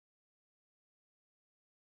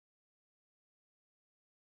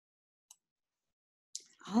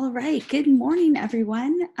All right. Good morning,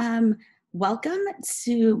 everyone. Welcome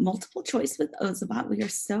to Multiple Choice with Ozobot. We are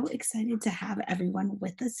so excited to have everyone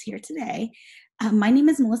with us here today. My name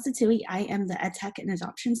is Melissa Tui. I am the EdTech and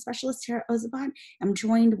Adoption Specialist here at Ozobot. I'm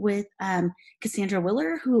joined with Cassandra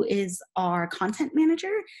Willer, who is our Content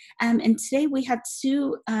Manager. And today we have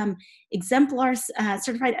two exemplar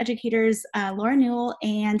certified educators, Laura Newell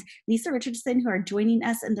and Lisa Richardson, who are joining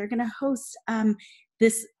us, and they're going to host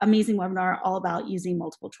this amazing webinar all about using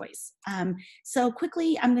multiple choice. So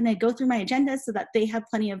quickly, I'm going to go through my agenda so that they have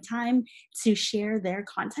plenty of time to share their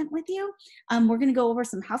content with you. We're going to go over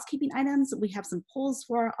some housekeeping items. We have some polls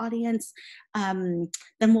for our audience. Then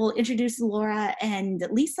we'll introduce Laura and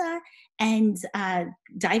Lisa and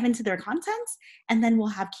dive into their content, and then we'll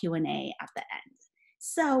have Q&A at the end.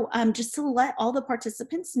 So just to let all the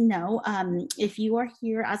participants know, if you are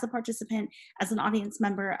here as a participant, as an audience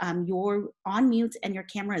member, you're on mute and your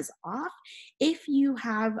camera is off. If you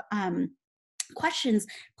have questions,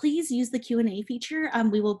 please use the Q&A feature.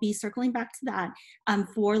 We will be circling back to that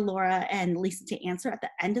for Laura and Lisa to answer at the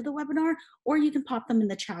end of the webinar, or you can pop them in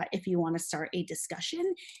the chat if you want to start a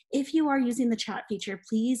discussion. If you are using the chat feature,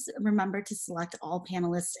 please remember to select all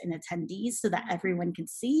panelists and attendees so that everyone can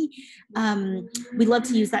see. We love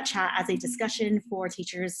to use that chat as a discussion for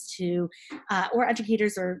teachers to, or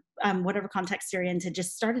educators or whatever context you're in, to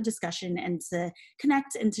just start a discussion and to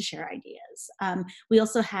connect and to share ideas. We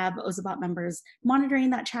also have Ozobot members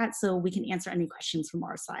monitoring that chat so we can answer any questions from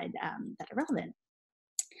our side that are relevant.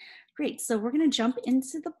 Great, so we're going to jump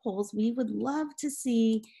into the polls. We would love to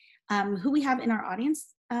see who we have in our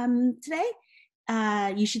audience today.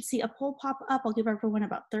 You should see a poll pop up. I'll give everyone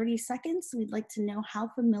about 30 seconds. We'd like to know how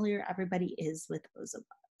familiar everybody is with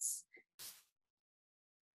Ozobots.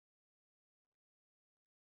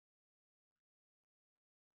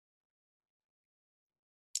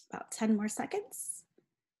 About 10 more seconds.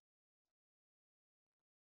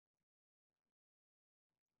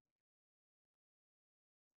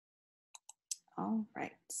 All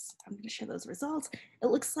right, I'm going to share those results. It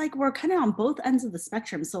looks like we're kind of on both ends of the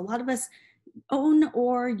spectrum. So a lot of us own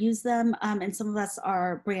or use them, and some of us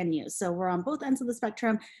are brand new. So we're on both ends of the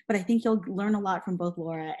spectrum, but I think you'll learn a lot from both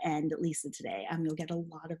Laura and Lisa today. You'll get a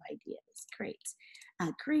lot of ideas. Great.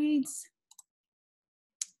 Grades.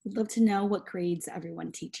 We'd love to know what grades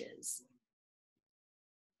everyone teaches.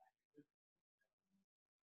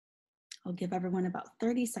 I'll give everyone about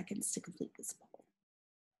 30 seconds to complete this poll.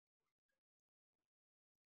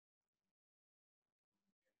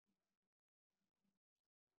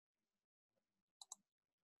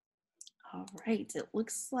 All right, it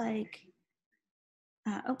looks like,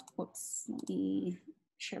 oh, whoops, let me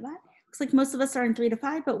share that. Looks like most of us are in 3 to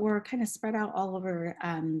 5, but we're kind of spread out all over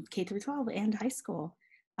K through 12 and high school.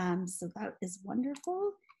 So that is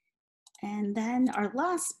wonderful. And then our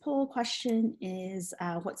last poll question is,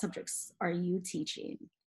 what subjects are you teaching?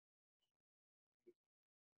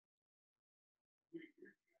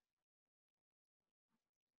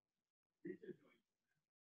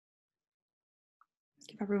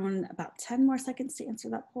 Give everyone about 10 more seconds to answer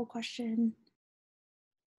that poll question.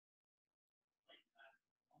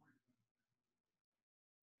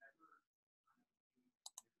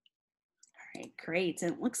 All right, great.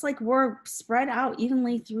 And it looks like we're spread out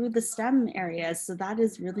evenly through the STEM areas. So that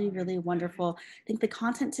is really, really wonderful. I think the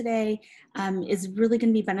content today is really going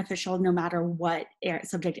to be beneficial no matter what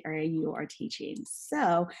subject area you are teaching.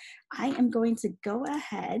 So I am going to go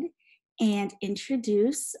ahead and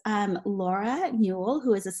introduce Laura Newell,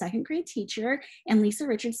 who is a second grade teacher, and Lisa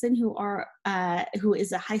Richardson, who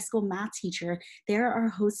is a high school math teacher. They're our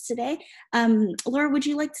hosts today. Laura, would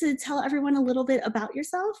you like to tell everyone a little bit about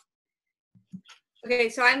yourself? Okay,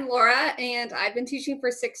 so I'm Laura, and I've been teaching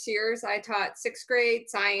for 6 years. I taught 6th grade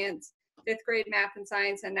science, 5th grade math and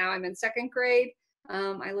science, and now I'm in 2nd grade.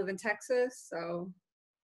 I live in Texas, so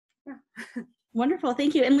yeah. Wonderful,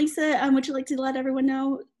 thank you. And Lisa, would you like to let everyone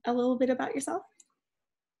know a little bit about yourself?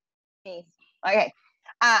 Okay,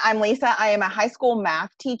 I'm Lisa. I am a high school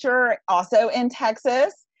math teacher, also in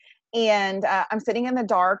Texas. And I'm sitting in the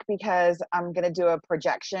dark because I'm going to do a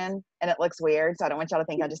projection and it looks weird. So I don't want y'all to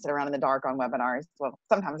think I just sit around in the dark on webinars. Well,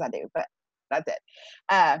 sometimes I do, but that's it.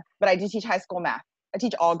 But I do teach high school math. I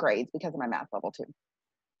teach all grades because of my math level too.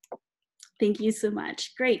 Thank you so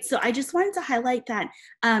much. Great. So I just wanted to highlight that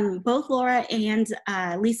both Laura and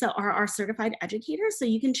Lisa are our certified educators. So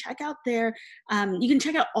you can check out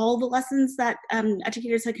all the lessons that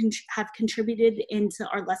educators have contributed into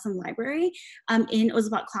our lesson library in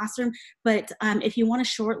Ozobot Classroom. But if you want a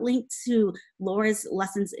short link to Laura's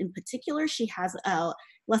lessons in particular, she has a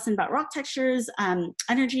lesson about rock textures,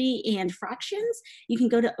 energy, and fractions, you can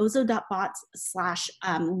go to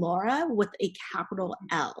ozo.bot/Laura with a capital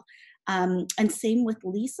L. And same with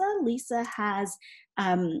Lisa. Lisa has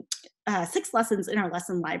 6 lessons in our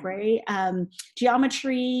lesson library: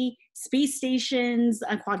 geometry, space stations,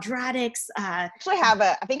 quadratics. Actually,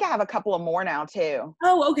 I think I have a couple of more now too.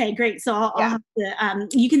 Oh, okay, great. So I'll Yeah. have to,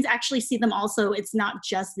 you can actually see them also. It's not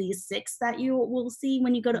just these 6 that you will see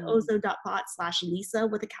when you go to ozo.bot/Lisa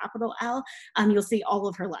with a capital L. You'll see all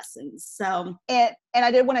of her lessons. So And I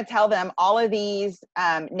did want to tell them all of these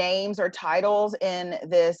names or titles in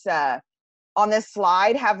this on this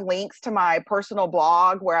slide have links to my personal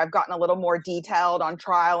blog where I've gotten a little more detailed on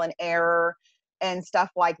trial and error and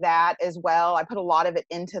stuff like that as well. I put a lot of it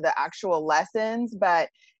into the actual lessons, but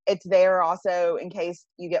it's there also in case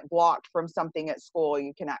you get blocked from something at school,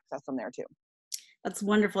 you can access them there too. that's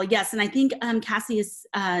wonderful. Yes, and I think Cassie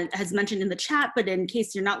has mentioned in the chat, but in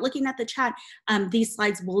case you're not looking at the chat, these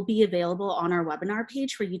slides will be available on our webinar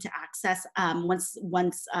page for you to access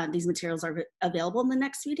once these materials are available in the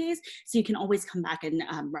next few days. So you can always come back and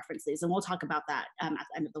reference these, and we'll talk about that at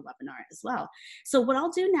the end of the webinar as well. So what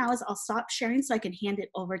I'll do now is I'll stop sharing so I can hand it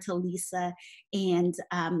over to Lisa and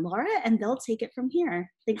Laura, and they'll take it from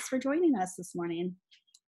here. Thanks for joining us this morning.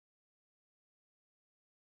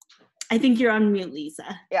 I think you're on mute,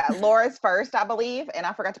 Lisa. Yeah, Laura's first, I believe, and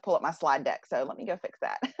I forgot to pull up my slide deck, so let me go fix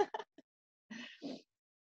that.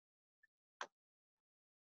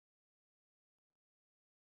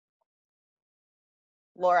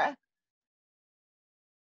 Laura?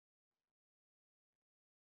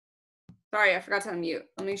 Sorry, I forgot to unmute.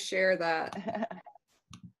 Let me share that.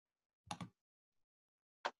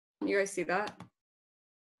 You guys see that?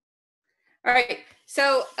 All right,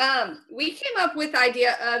 so we came up with the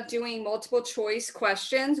idea of doing multiple choice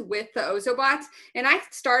questions with the Ozobots, and I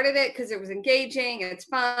started it because it was engaging and it's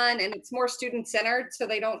fun and it's more student centered, so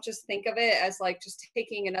they don't just think of it as like just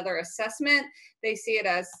taking another assessment. They see it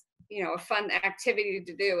as, you know, a fun activity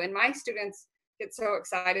to do, and my students get so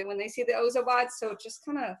excited when they see the Ozobots, so it just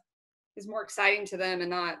kind of is more exciting to them and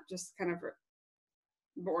not just kind of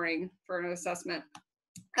boring for an assessment.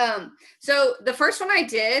 So the first one I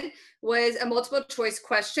did was a multiple choice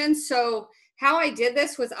question. So how I did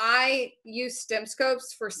this was I used STEM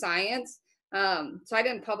scopes for science. So I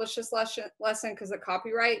didn't publish this lesson because of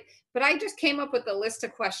copyright, but I just came up with a list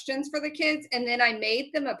of questions for the kids, and then I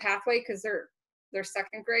made them a pathway because they're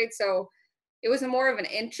second grade. So it was more of an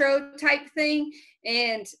intro type thing,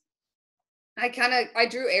 and I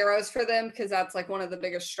drew arrows for them because that's like one of the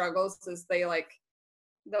biggest struggles is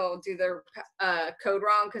they'll do their code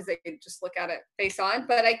wrong because they just look at it face on.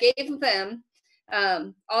 But I gave them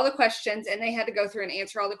all the questions, and they had to go through and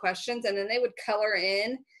answer all the questions, and then they would color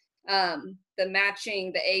in the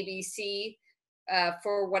matching, the ABC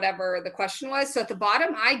for whatever the question was. So at the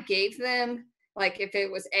bottom, I gave them, like if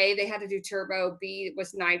it was A, they had to do turbo, B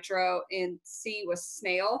was nitro, and C was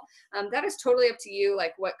snail. That is totally up to you,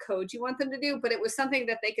 like what code you want them to do, but it was something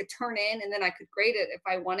that they could turn in, and then I could grade it if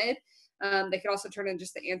I wanted. They could also turn in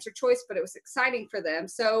just the answer choice, but it was exciting for them.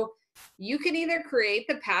 So you can either create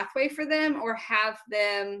the pathway for them or have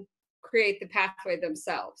them create the pathway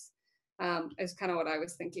themselves, is kind of what I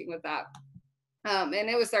was thinking with that. And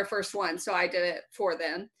it was their first one, so I did it for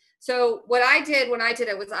them. So what I did when I did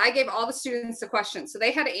it was I gave all the students the questions. So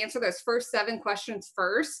they had to answer those first 7 questions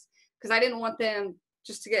first, because I didn't want them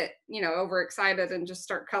just to get, you know, overexcited and just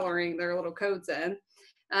start coloring their little codes in.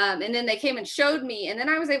 And then they came and showed me, and then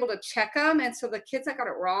I was able to check them. And so the kids that got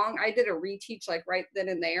it wrong, I did a reteach like right then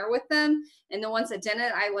and there with them. And the ones that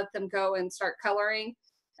didn't, I let them go and start coloring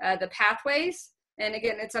the pathways. And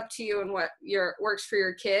again, it's up to you and what works for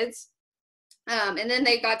your kids. And then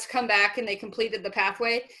they got to come back and they completed the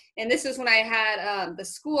pathway. And this is when I had the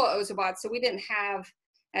school Ozobot, so we didn't have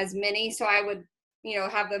as many. So I would, you know,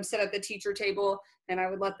 have them sit at the teacher table, and I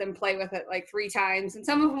would let them play with it like 3 times. And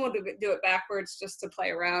some of them would do it backwards just to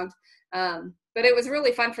play around. But it was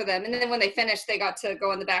really fun for them. And then when they finished, they got to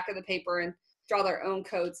go on the back of the paper and draw their own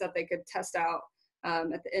codes that they could test out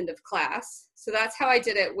at the end of class. So that's how I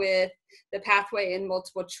did it with the pathway and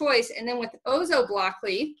multiple choice. And then with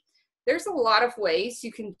Ozo-blockly, there's a lot of ways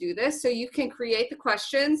you can do this. So you can create the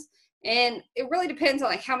questions, and it really depends on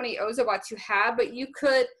like how many Ozobots you have, but you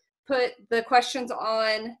could put the questions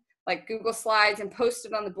on like Google Slides and post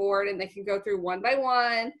it on the board, and they can go through one by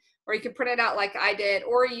one, or you could print it out like I did,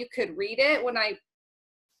 or you could read it. When I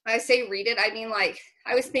say read it, I mean, like,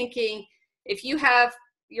 I was thinking if you have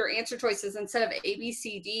your answer choices instead of A, B,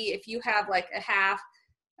 C, D, if you have like a half,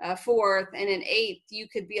 a fourth, and an eighth, you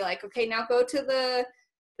could be like, okay, now go to the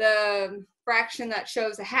fraction that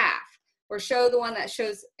shows a half. or show the one that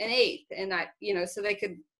shows an eighth. And I, you know, so they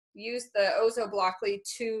could use the Ozo-blockly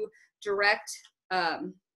to direct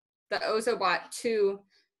the Ozobot to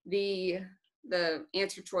the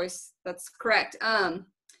answer choice that's correct.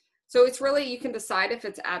 So it's really, you can decide if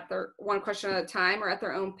it's at their one question at a time or at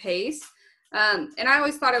their own pace. And I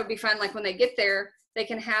always thought it would be fun, like when they get there, they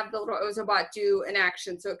can have the little Ozobot do an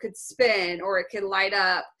action. So it could spin or it could light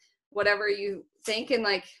up, whatever you think. And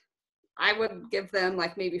like, I would give them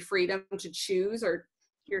like maybe freedom to choose, or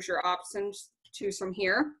here's your options, choose from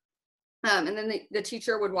here. And then the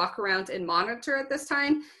teacher would walk around and monitor at this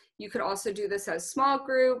time. You could also do this as small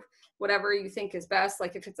group, whatever you think is best.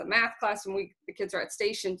 Like if it's a math class and the kids are at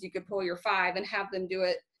stations, you could pull your 5 and have them do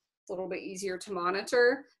it. It's a little bit easier to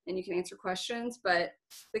monitor and you can answer questions, but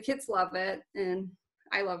the kids love it and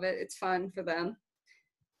I love it. It's fun for them.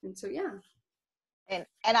 And so, yeah. And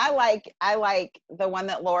I like the one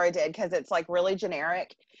that Laura did because it's like really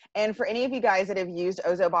generic. And for any of you guys that have used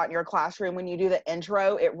Ozobot in your classroom, when you do the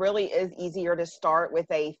intro, it really is easier to start with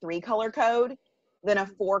a 3-color code than a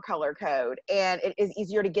 4-color code. And it is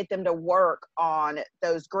easier to get them to work on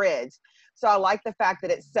those grids. So I like the fact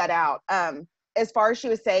that it's set out. As far as she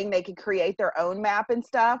was saying, they could create their own map and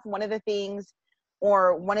stuff. One of the things,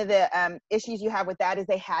 or one of the issues you have with that is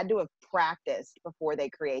they had to have practiced before they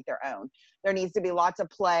create their own. There needs to be lots of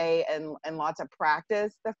play and lots of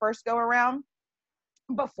practice the first go around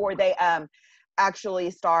before they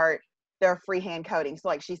actually start their freehand coding. So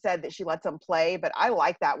like she said that she lets them play, but I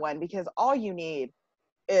like that one because all you need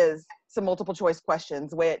is some multiple choice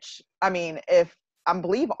questions, which, I mean, if I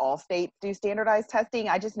believe all states do standardized testing.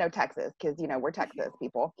 I just know Texas because, you know, we're Texas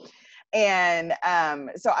people. And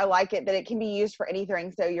so I like it that it can be used for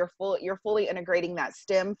anything. So you're fully integrating that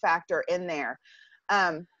STEM factor in there.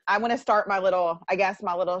 I want to start my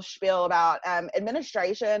little spiel about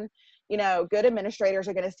administration. You know, good administrators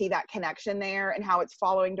are going to see that connection there and how it's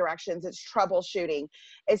following directions, it's troubleshooting,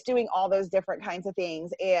 it's doing all those different kinds of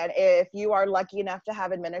things. And if you are lucky enough to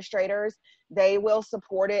have administrators, they will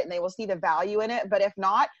support it and they will see the value in it. But if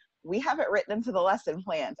not, we have it written into the lesson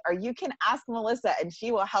plans, or you can ask Melissa and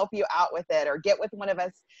she will help you out with it, or get with one of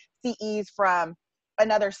us CEs from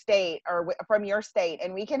another state or from your state,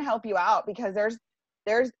 and we can help you out because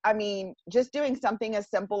there's, I mean, just doing something as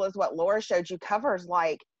simple as what Laura showed you covers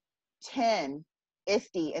like 10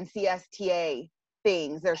 ISTE and CSTA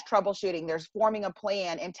things. There's troubleshooting, there's forming a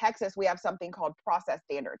plan. In Texas, we have something called process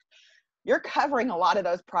standards. You're covering a lot of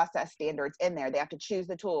those process standards in there. They have to choose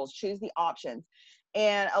the tools, choose the options.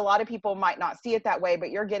 And a lot of people might not see it that way, but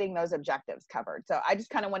you're getting those objectives covered. So I just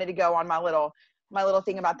kind of wanted to go on my little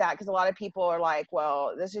thing about that, because a lot of people are like,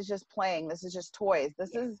 well, this is just playing, this is just toys.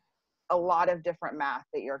 This is a lot of different math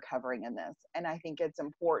that you're covering in this. And I think it's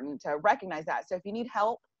important to recognize that. So if you need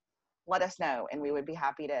help, let us know, and we would be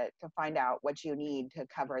happy to find out what you need to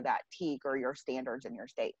cover that TEAC or your standards in your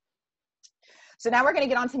state. So now we're going to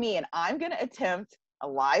get on to me, and I'm going to attempt a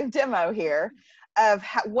live demo here of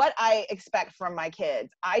what I expect from my kids.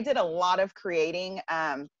 I did a lot of creating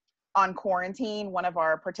on quarantine. One of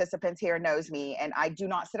our participants here knows me, and I do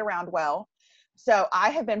not sit around well. So I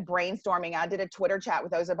have been brainstorming. I did a Twitter chat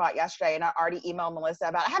with Ozobot yesterday, and I already emailed Melissa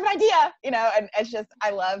about, I have an idea, you know, and it's just, I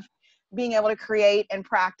love being able to create and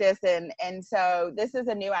practice. And so this is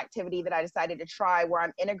a new activity that I decided to try where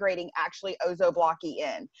I'm integrating actually Ozo-blockly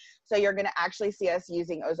in. So you're going to actually see us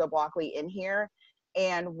using Ozo-blockly in here,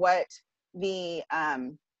 and what my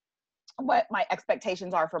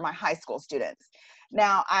expectations are for my high school students.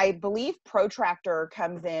 Now, I believe Protractor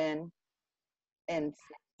comes in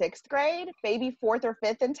 6th grade, maybe 4th or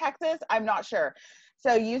 5th in Texas. I'm not sure.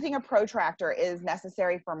 So using a Protractor is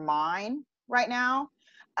necessary for mine right now.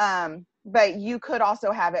 But you could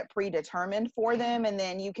also have it predetermined for them, and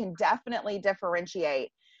then you can definitely differentiate,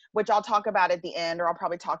 which I'll talk about at the end, or I'll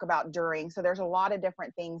probably talk about during. So there's a lot of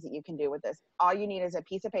different things that you can do with this. All you need is a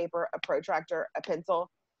piece of paper, a Protractor, a pencil,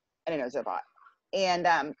 and an Ozobot. And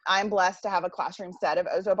I'm blessed to have a classroom set of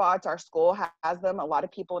Ozobots. Our school has them. A lot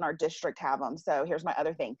of people in our district have them. So here's my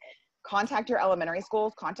other thing. Contact your elementary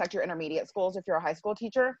schools, contact your intermediate schools if you're a high school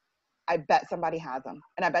teacher. I bet somebody has them.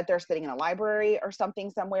 And I bet they're sitting in a library or something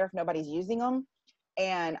somewhere if nobody's using them.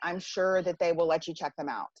 And I'm sure that they will let you check them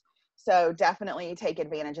out. So definitely take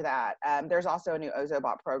advantage of that. There's also a new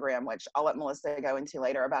Ozobot program, which I'll let Melissa go into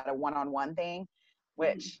later, about a one-on-one thing,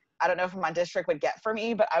 which I don't know if my district would get for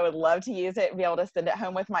me, but I would love to use it and be able to send it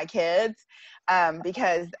home with my kids,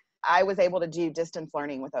 because I was able to do distance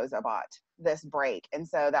learning with Ozobot this break. And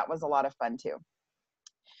so that was a lot of fun too.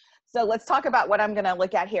 So let's talk about what I'm going to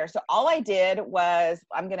look at here. So all I did was,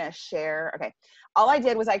 I'm going to share. Okay. All I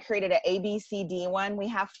did was I created an ABCD one. We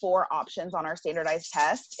have 4 options on our standardized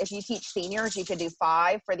test. If you teach seniors, you could do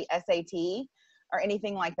 5 for the SAT or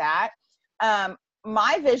anything like that.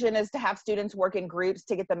 My vision is to have students work in groups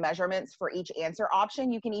to get the measurements for each answer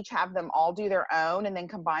option. You can each have them all do their own and then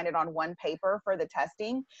combine it on one paper for the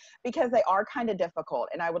testing, because they are kind of difficult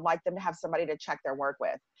and I would like them to have somebody to check their work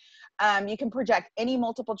with. You can project any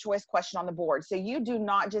multiple choice question on the board. So you do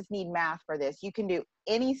not just need math for this. You can do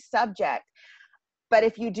any subject. But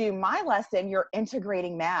if you do my lesson, you're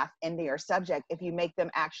integrating math into your subject if you make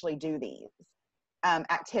them actually do these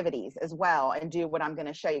activities as well and do what I'm going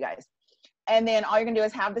to show you guys. And then all you're going to do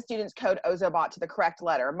is have the students code Ozobot to the correct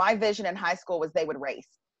letter. My vision in high school was they would race.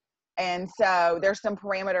 And so there's some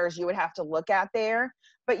parameters you would have to look at there.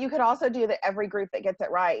 But you could also do that every group that gets it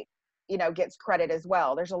right, you know, gets credit as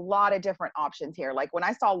well. There's a lot of different options here. Like when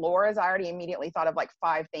I saw Laura's, I already immediately thought of like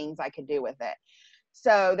 5 things I could do with it.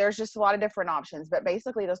 So there's just a lot of different options, but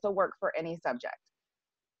basically this will work for any subject.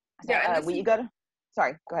 So, Yeah. will you go to,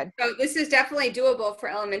 sorry, go ahead. So this is definitely doable for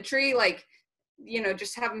elementary. Like, you know,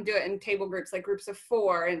 just have them do it in table groups, like groups of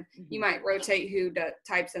 4, and you might rotate who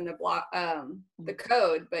types in the block, the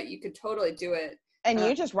code, but you could totally do it. And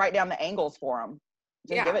you just write down the angles for them.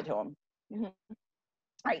 Just give it to them.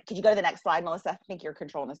 All right, could you go to the next slide, Melissa? I think you're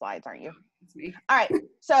controlling the slides, aren't you? That's me. All right,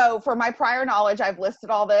 so for my prior knowledge, I've listed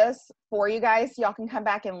all this for you guys, so y'all can come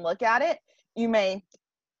back and look at it. You may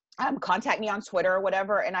contact me on Twitter or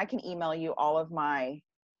whatever, and I can email you all of my,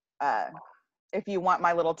 if you want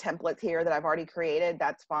my little templates here that I've already created,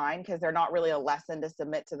 that's fine, because they're not really a lesson to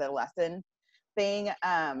submit to the lesson thing.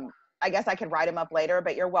 I guess I could write them up later,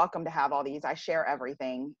 but you're welcome to have all these. I share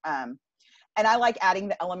everything. And I like adding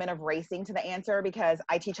the element of racing to the answer because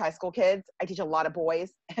I teach high school kids. I teach a lot of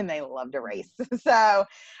boys and they love to race. So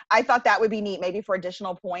I thought that would be neat. Maybe for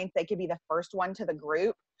additional points, they could be the first one to the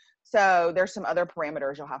group. So there's some other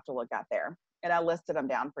parameters you'll have to look at there. And I listed them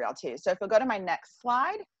down for y'all too. So if you'll go to my next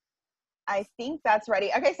slide, I think that's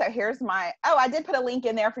ready. Okay, so here's my, oh, I did put a link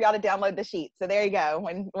in there for y'all to download the sheet. So there you go.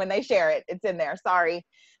 When they share it, it's in there. Sorry,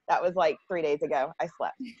 that was like 3 days ago. I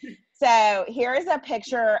slept. So here is a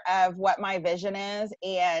picture of what my vision is.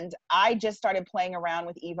 And I just started playing around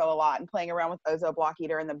with Evo a lot and playing around with Ozo-blockly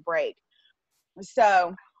during the break.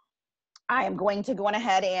 So I am going to go on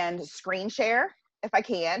ahead and screen share if I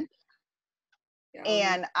can. Yeah.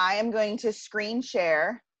 And I am going to screen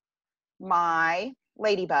share my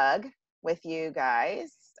ladybug with you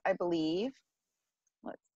guys, I believe.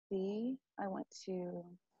 Let's see. I want to,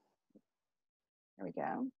 there we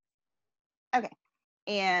go. Okay.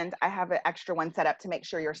 And I have an extra one set up to make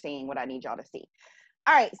sure you're seeing what I need y'all to see.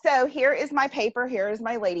 All right, so here is my paper, here is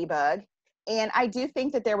my ladybug. And I do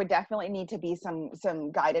think that there would definitely need to be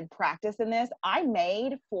some guided practice in this. I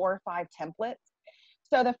made 4 or 5 templates.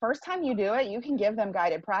 So the first time you do it, you can give them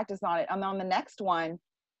guided practice on it. And on the next one,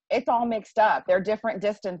 it's all mixed up. They're different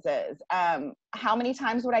distances. How many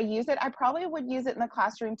times would I use it? I probably would use it in the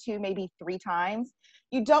classroom 2, maybe 3 times.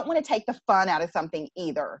 You don't want to take the fun out of something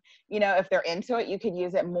either. You know, if they're into it, you could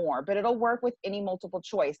use it more, but it'll work with any multiple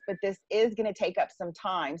choice. But this is going to take up some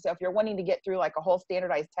time. So if you're wanting to get through like a whole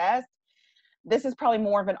standardized test, this is probably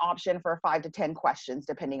more of an option for 5 to 10 questions,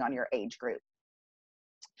 depending on your age group.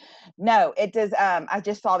 No, it does. I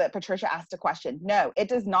just saw that Patricia asked a question. No, it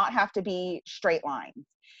does not have to be straight lines.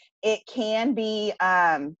 It can be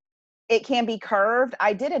curved.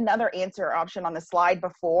 I did another answer option on the slide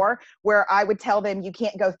before where I would tell them you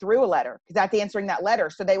can't go through a letter because that's answering that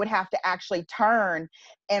letter. So they would have to actually turn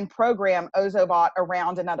and program Ozobot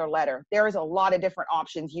around another letter. There is a lot of different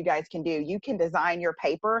options you guys can do. You can design your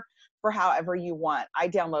paper for however you want. I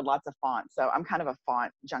download lots of fonts, so I'm kind of a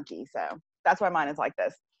font junkie. So that's why mine is like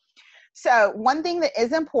this. So one thing that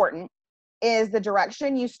is important is the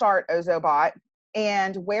direction you start Ozobot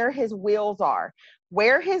and where his wheels are.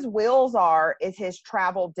 Where his wheels are is his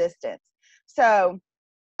travel distance. So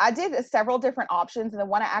I did several different options, and the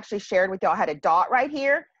one I actually shared with y'all had a dot right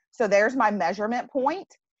here. So there's my measurement point,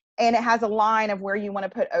 and it has a line of where you want to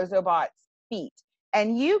put Ozobot's feet.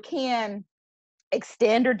 And you can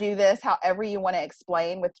extend or do this however you want to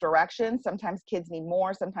explain with directions. Sometimes kids need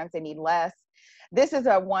more, sometimes they need less. This is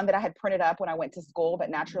a one that I had printed up when I went to school, but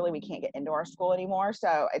naturally we can't get into our school anymore.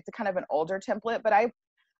 So it's a kind of an older template, but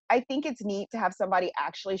I think it's neat to have somebody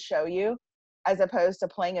actually show you as opposed to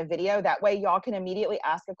playing a video. That way y'all can immediately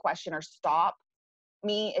ask a question or stop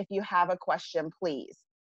me if you have a question, please.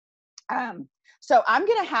 So I'm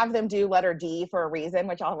going to have them do letter D for a reason,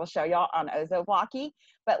 which I will show y'all on Ozoblockly,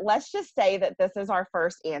 but let's just say that this is our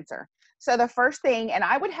first answer. So the first thing, and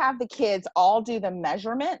I would have the kids all do the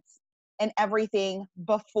measurements and everything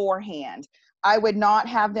beforehand. I would not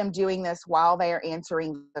have them doing this while they are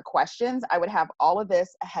answering the questions. I would have all of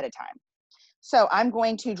this ahead of time. So I'm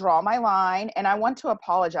going to draw my line, and I want to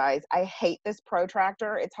apologize. I hate this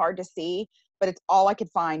protractor. It's hard to see, but it's all I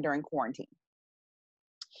could find during quarantine.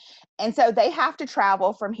 And so they have to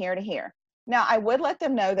travel from here to here. Now, I would let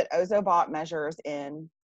them know that Ozobot measures in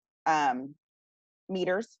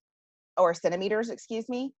meters or centimeters, excuse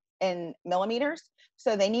me, in millimeters.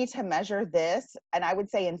 So they need to measure this, and I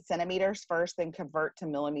would say in centimeters first, then convert to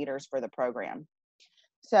millimeters for the program.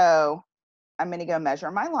 So I'm going to go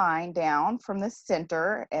measure my line down from the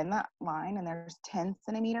center in the line, and there's 10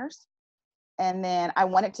 centimeters. And then I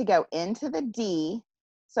want it to go into the D.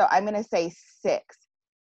 So I'm going to say 6.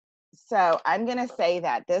 So I'm going to say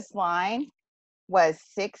that this line was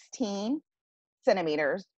 16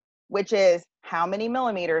 centimeters, which is how many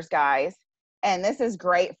millimeters, guys? And this is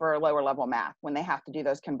great for lower level math when they have to do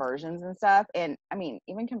those conversions and stuff. And I mean,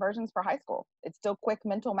 even conversions for high school, it's still quick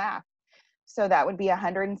mental math. So that would be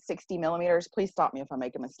 160 millimeters. Please stop me if I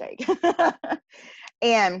make a mistake.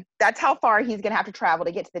 And that's how far he's going to have to travel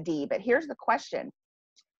to get to the D. But here's the question.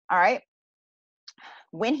 All right.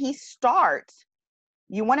 When he starts,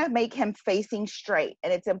 you want to make him facing straight.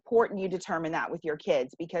 And it's important you determine that with your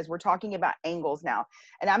kids, because we're talking about angles now.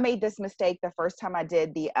 And I made this mistake the first time I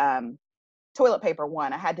did the toilet paper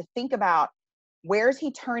one. I had to think about, where's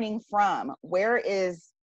he turning from? Where is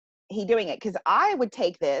he doing it? Because I would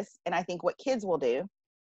take this, and I think what kids will do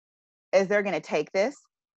is they're going to take this,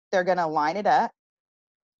 they're going to line it up,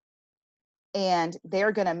 and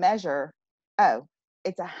they're going to measure, oh,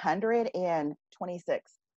 it's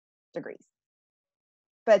 126 degrees.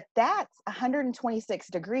 But that's 126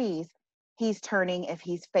 degrees he's turning if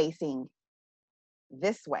he's facing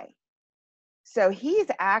this way. So he's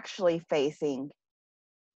actually facing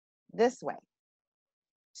this way.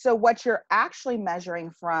 So what you're actually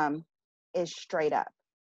measuring from is straight up.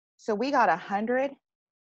 So we got 100,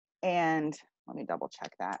 and let me double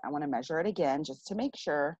check that. I want to measure it again just to make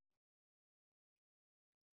sure.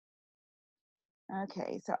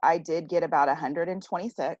 Okay, so I did get about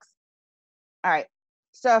 126. All right,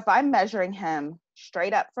 so if I'm measuring him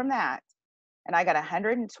straight up from that, and I got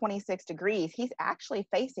 126 degrees, he's actually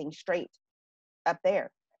facing straight up there.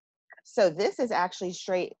 So this is actually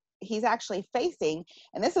straight. He's actually facing,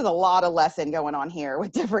 and this is a lot of lesson going on here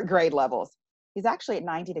with different grade levels. He's actually at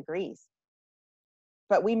 90 degrees,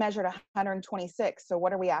 but we measured 126. So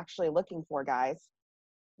what are we actually looking for, guys?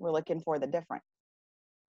 We're looking for the difference.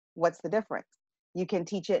 What's the difference? You can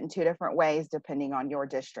teach it in two different ways depending on your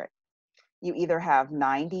district. You either have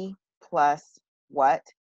 90 plus what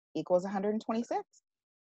equals 126,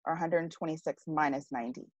 or 126 minus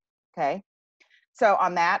 90, okay? So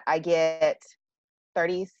on that, I get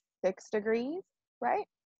 36 degrees, right?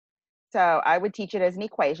 So I would teach it as an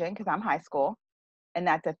equation because I'm high school, and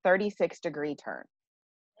that's a 36-degree turn.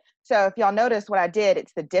 So if y'all notice what I did,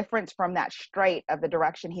 it's the difference from that straight of the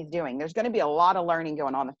direction he's doing. There's going to be a lot of learning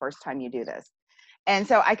going on the first time you do this. And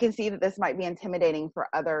so I can see that this might be intimidating for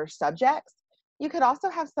other subjects. You could also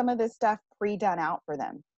have some of this stuff pre-done out for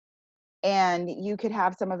them. And you could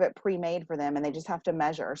have some of it pre-made for them, and they just have to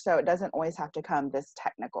measure. So it doesn't always have to come this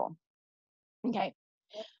technical. Okay.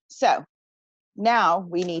 So now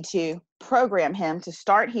we need to program him to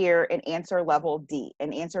start here and answer level D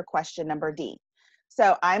and answer question number D.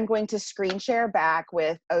 So I'm going to screen share back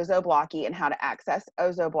with Ozo-blockly and how to access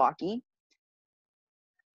Ozo-blockly.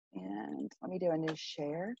 And let me do a new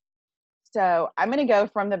share. So I'm going to go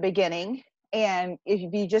from the beginning, and if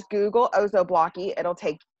you just Google Ozo-blockly, it'll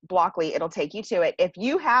take you to it. If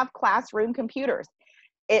you have classroom computers,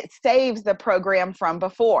 it saves the program from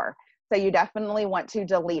before. So you definitely want to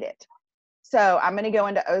delete it. So I'm going to go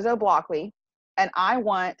into Ozo-blockly, and I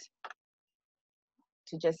want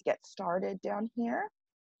to just get started down here.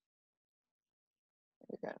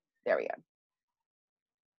 There we go. There we go.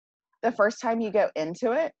 The first time you go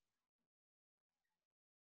into it,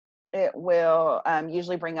 it will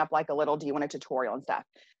usually bring up like a little, do you want a tutorial and stuff.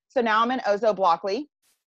 So now I'm in Ozo-blockly,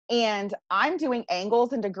 and I'm doing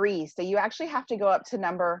angles and degrees. So you actually have to go up to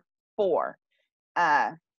number 4.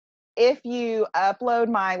 If you upload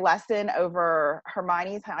my lesson over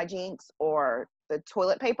Hermione's hijinks or the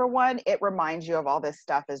toilet paper one, it reminds you of all this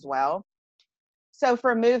stuff as well. So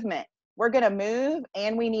for movement, we're going to move,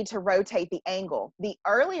 and we need to rotate the angle. The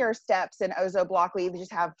earlier steps in Ozo-blockly, they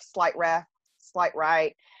just have slight left, slight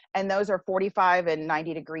right, and those are 45 and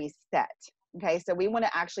 90 degrees set. Okay, so we want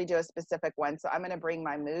to actually do a specific one. So I'm going to bring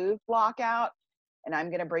my move block out, and I'm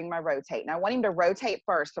going to bring my rotate. And I want him to rotate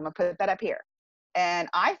first, so I'm going to put that up here. And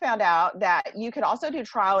I found out that you could also do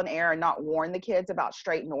trial and error and not warn the kids about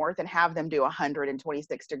straight north and have them do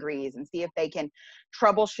 126 degrees and see if they can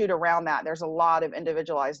troubleshoot around that. There's a lot of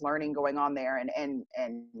individualized learning going on there and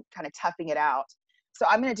kind of toughing it out. So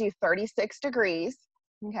I'm going to do 36 degrees,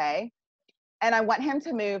 okay? And I want him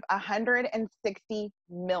to move 160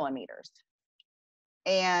 millimeters.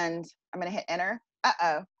 And I'm going to hit enter.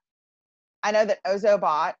 Uh-oh. I know that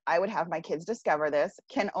Ozobot, I would have my kids discover this,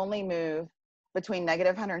 can only move between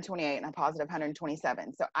negative 128 and a positive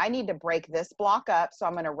 127. So I need to break this block up. So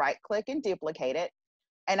I'm going to right click and duplicate it.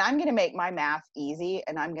 And I'm going to make my math easy.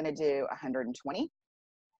 And I'm going to do 120.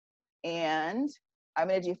 And I'm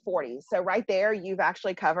going to do 40. So right there, you've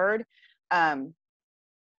actually covered a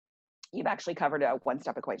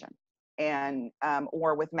one-step equation. And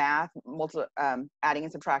or with math, adding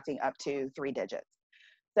and subtracting up to 3 digits.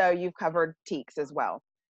 So you've covered TEKS as well.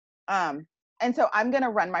 And so I'm going to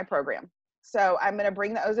run my program. So I'm going to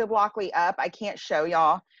bring the Ozo-blockly up. I can't show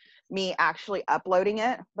y'all me actually uploading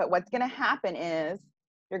it, but what's going to happen is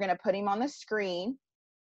you're going to put him on the screen,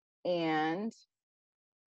 and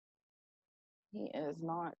he is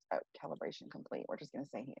not, calibration complete. We're just going to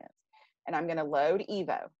say he is. And I'm going to load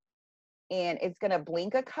Evo, and it's going to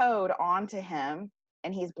blink a code onto him,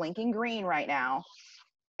 and he's blinking green right now,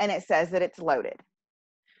 and it says that it's loaded.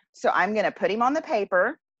 So I'm going to put him on the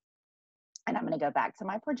paper, and I'm going to go back to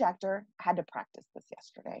my projector. I had to practice this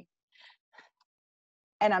yesterday.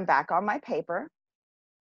 And I'm back on my paper.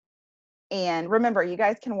 And remember, you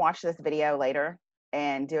guys can watch this video later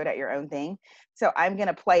and do it at your own thing. So I'm going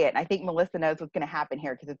to play it. And I think Melissa knows what's going to happen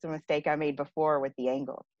here because it's a mistake I made before with the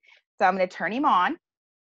angles. So I'm going to turn him on.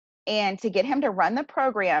 And to get him to run the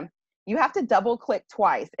program, you have to double click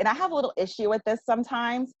twice. And I have a little issue with this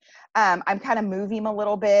sometimes. I'm kind of moving him a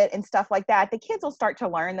little bit and stuff like that. The kids will start to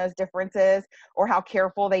learn those differences or how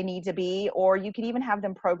careful they need to be, or you can even have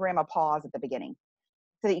them program a pause at the beginning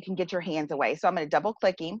so that you can get your hands away. So I'm going to double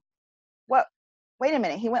click him. What? Wait a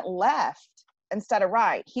minute. He went left instead of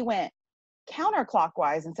right. He went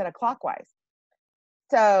counterclockwise instead of clockwise.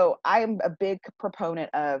 So I'm a big proponent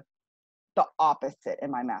of the opposite in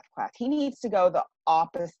my math class. He needs to go the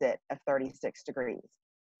opposite of 36 degrees.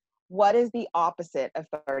 What is the opposite of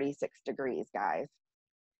 36 degrees, guys?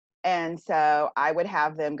 And so I would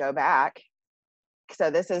have them go back. So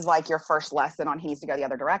this is like your first lesson on he needs to go the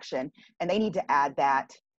other direction, and they need to add that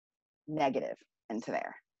negative into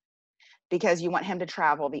there because you want him to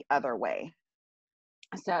travel the other way.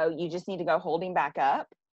 So you just need to go hold him back up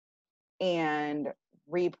and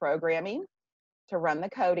reprogramming to run the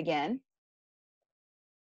code again.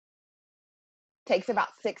 Takes about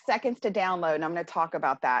 6 seconds to download, and I'm going to talk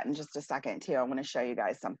about that in just a second too. I want to show you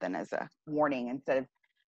guys something as a warning instead of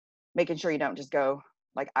making sure you don't just go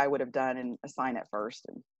like I would have done and assign it first.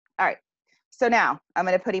 And all right, so now I'm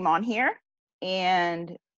going to put him on here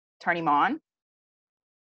and turn him on.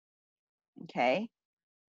 Okay,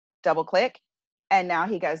 double click, and now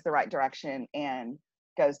he goes the right direction and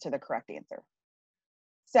goes to the correct answer.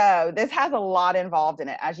 So this has a lot involved in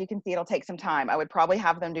it. As you can see, it'll take some time. I would probably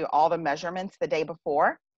have them do all the measurements the day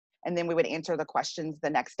before, and then we would answer the questions the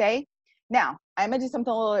next day. Now, I'm gonna do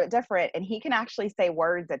something a little bit different, and he can actually say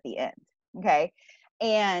words at the end, okay?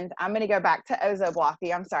 And I'm gonna go back to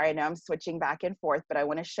Ozo-blockly. I'm sorry, I know I'm switching back and forth, but I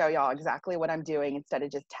wanna show y'all exactly what I'm doing instead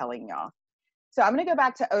of just telling y'all. So I'm gonna go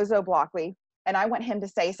back to Ozo-blockly, and I want him to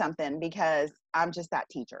say something because I'm just that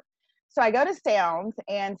teacher. So I go to sounds,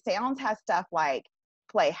 and sounds has stuff like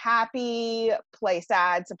play happy, play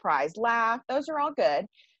sad, surprise, laugh. Those are all good.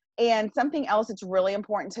 And something else that's really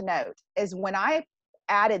important to note is when I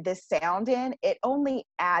added this sound in, it only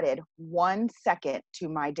added 1 second to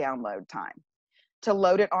my download time to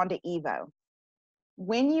load it onto Evo.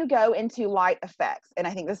 When you go into light effects, and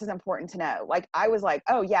I think this is important to know, like I was like,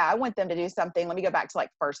 oh yeah, I want them to do something. Let me go back to like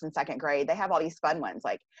 1st and 2nd grade. They have all these fun ones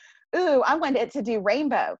like, ooh, I want it to do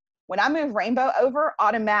rainbow. When I move rainbow over,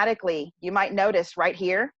 automatically, you might notice right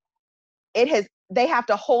here, they have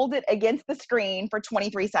to hold it against the screen for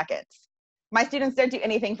 23 seconds. My students don't do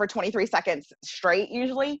anything for 23 seconds straight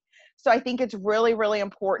usually. So I think it's really, really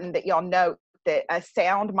important that y'all note that a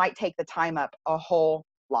sound might take the time up a whole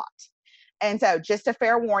lot. And so just a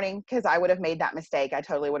fair warning, because I would have made that mistake. I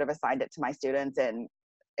totally would have assigned it to my students.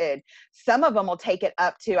 And some of them will take it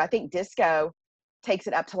up to, I think disco takes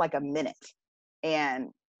it up to like a minute.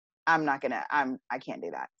 And I can't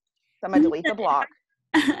do that. So I'm gonna delete the block.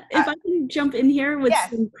 If I can jump in here with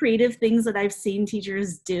yes. some creative things that I've seen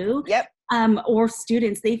teachers do, yep. Or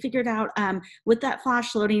students, they figured out with that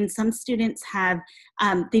flash loading, some students have,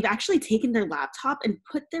 they've actually taken their laptop and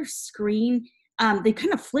put their screen they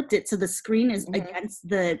kind of flipped it so the screen is against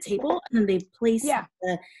the table, and then they place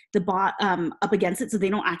the bot up against it so they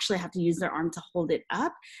don't actually have to use their arm to hold it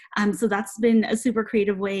up. So that's been a super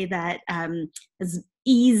creative way that has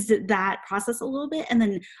eased that process a little bit. And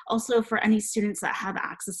then also for any students that have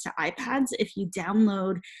access to iPads, if you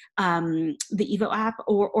download the Evo app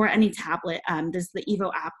or any tablet, there's the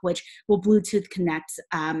Evo app, which will Bluetooth connect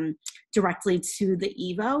directly to the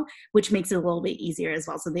Evo, which makes it a little bit easier as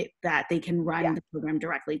well, so that they can run the program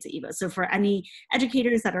directly to Evo. So for any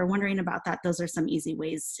educators that are wondering about that, those are some easy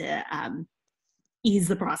ways to ease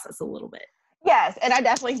the process a little bit. Yes, and I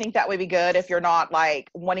definitely think that would be good if you're not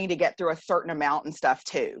like wanting to get through a certain amount and stuff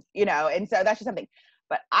too, you know, and so that's just something.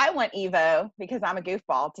 But I want Evo, because I'm a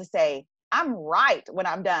goofball, to say, I'm right when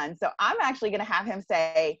I'm done. So I'm actually going to have him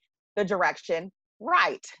say the direction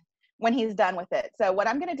right when he's done with it. So what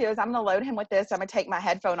I'm going to do is I'm going to load him with this. I'm going to take my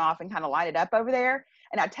headphone off and kind of line it up over there.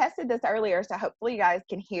 And I tested this earlier, so hopefully you guys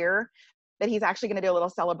can hear that he's actually going to do a little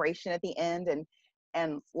celebration at the end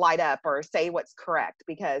and light up or say what's correct,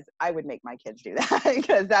 because I would make my kids do that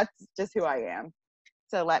because that's just who I am.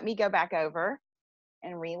 So let me go back over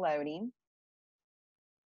and reloading.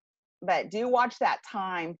 But do watch that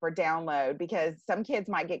time for download, because some kids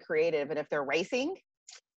might get creative, and if they're racing,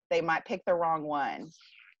 they might pick the wrong one.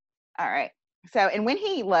 All right. So, and when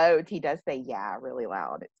he loads, he does say, yeah, really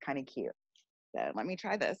loud. It's kind of cute. So let me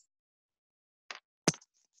try this.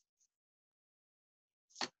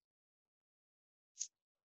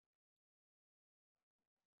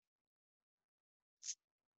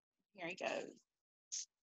 Here he goes.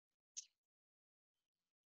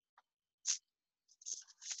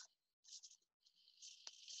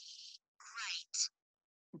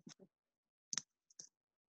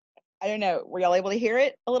 I don't know. Were y'all able to hear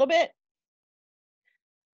it a little bit?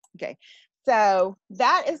 Okay. So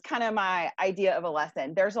that is kind of my idea of a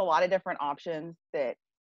lesson. There's a lot of different options that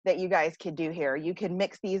you guys could do here. You can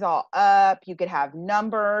mix these all up. You could have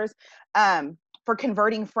numbers. For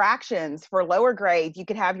converting fractions for lower grades, you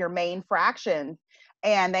could have your main fractions,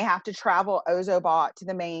 and they have to travel Ozobot to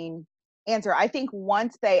the main answer. I think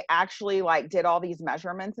once they actually like did all these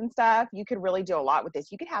measurements and stuff, you could really do a lot with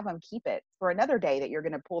this. You could have them keep it for another day that you're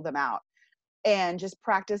going to pull them out and just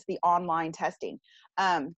practice the online testing.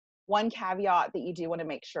 One caveat that you do want to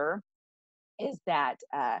make sure is that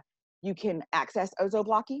you can access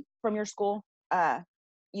Ozo-blockly from your school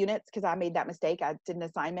units, because I made that mistake. I did an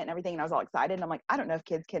assignment and everything, and I was all excited, and I'm like, I don't know if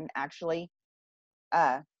kids can actually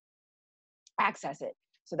access it.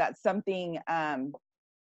 So that's something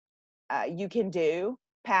you can do.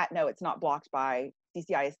 Pat, no, it's not blocked by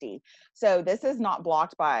CCISD. So this is not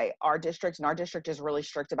blocked by our district, and our district is really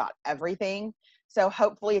strict about everything. So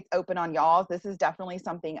hopefully it's open on y'all. This is definitely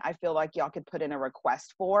something I feel like y'all could put in a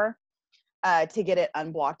request for to get it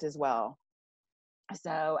unblocked as well.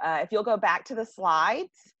 So if you'll go back to the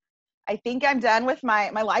slides, I think I'm done with my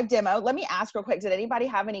live demo. Let me ask real quick, did anybody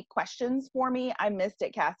have any questions for me? I missed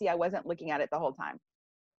it, Cassie. I wasn't looking at it the whole time.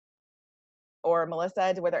 Or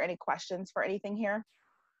Melissa, were there any questions for anything here?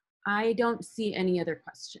 I don't see any other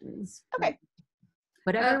questions. Okay.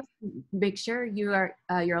 Whatever, make sure you're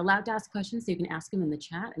allowed to ask questions, so you can ask them in the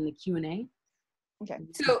chat and the Q&A. Okay.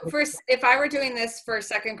 So first, if I were doing this for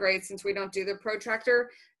second grade, since we don't do the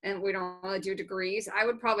protractor and we don't really do degrees, I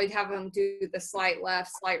would probably have them do the slight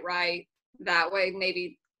left, slight right. That way,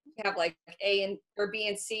 maybe have like A and or B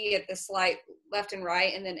and C at the slight left and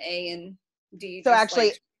right, and then A and D. So actually,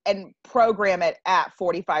 like, and program it at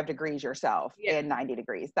 45 degrees yourself and 90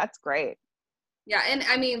 degrees. That's great. Yeah, and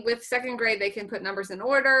I mean, with second grade, they can put numbers in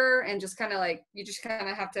order and just kind of like, you just kind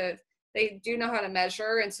of have to, they do know how to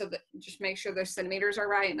measure, and so that just make sure their centimeters are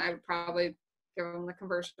right, and I would probably give them the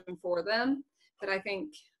conversion for them. But I think,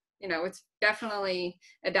 you know, it's definitely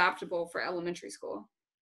adaptable for elementary school.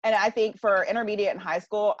 And I think for intermediate and high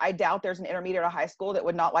school, I doubt there's an intermediate or high school that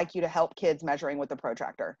would not like you to help kids measuring with the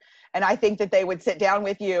protractor. And I think that they would sit down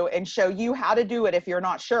with you and show you how to do it if you're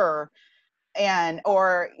not sure. And,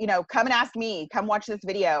 or, you know, come and ask me, come watch this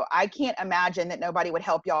video. I can't imagine that nobody would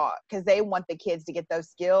help y'all, because they want the kids to get those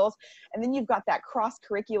skills. And then you've got that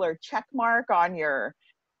cross-curricular check mark on your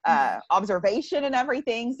observation and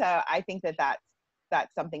everything. So I think that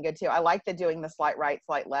that's something good too. I like the doing the slight right,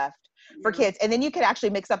 slight left for kids. And then you could actually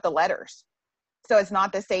mix up the letters, so it's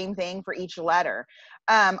not the same thing for each letter.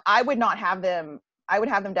 I would have them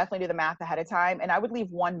definitely do the math ahead of time, and I would leave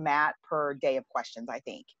one mat per day of questions.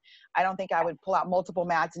 I don't think I would pull out multiple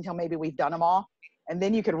mats until maybe we've done them all. And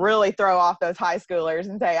then you could really throw off those high schoolers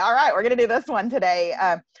and say, all right, we're going to do this one today,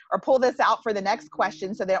 or pull this out for the next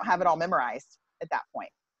question so they don't have it all memorized at that point.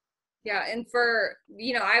 Yeah, and for,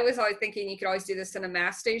 I was always thinking you could always do this in a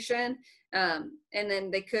math station. And then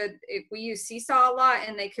they could, if we use Seesaw a lot,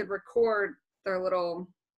 and they could record their little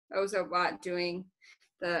Ozobot doing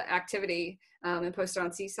the activity and post it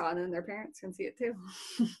on Seesaw, and then their parents can see it too.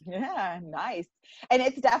 Yeah, nice. And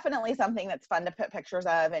it's definitely something that's fun to put pictures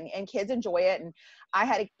of, and kids enjoy it. And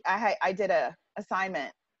I did a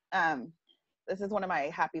assignment. This is one of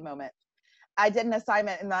my happy moments. I did an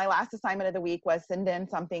assignment, and my last assignment of the week was send in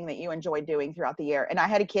something that you enjoyed doing throughout the year. And I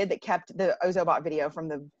had a kid that kept the Ozobot video from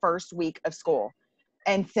the first week of school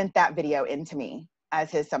and sent that video into me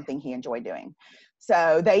as something he enjoyed doing.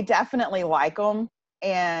 So they definitely like them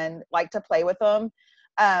and like to play with them.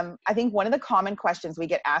 I think one of the common questions we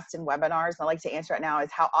get asked in webinars, and I like to answer it now,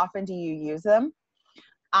 is how often do you use them?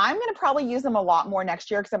 I'm going to probably use them a lot more next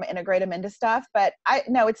year because I'm going to integrate them into stuff, but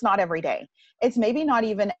no, it's not every day. It's maybe not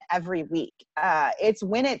even every week. It's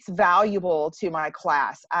when it's valuable to my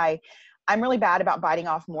class. I'm really bad about biting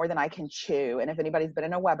off more than I can chew. And if anybody's been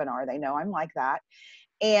in a webinar, they know I'm like that.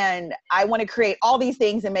 And I want to create all these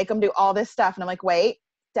things and make them do all this stuff. And I'm like, wait,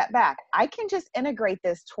 step back. I can just integrate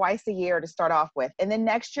this twice a year to start off with. And then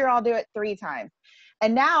next year I'll do it 3 times.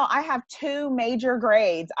 And now I have 2 major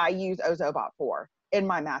grades I use Ozobot for in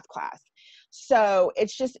my math class. So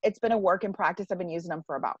it's been a work in practice. I've been using them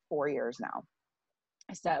for about 4 years now.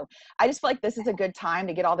 So I just feel like this is a good time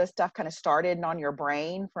to get all this stuff kind of started and on your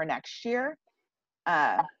brain for next year.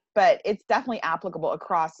 But it's definitely applicable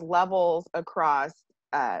across levels, across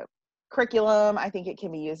curriculum. I think it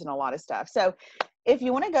can be used in a lot of stuff. So if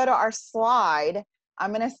you want to go to our slide,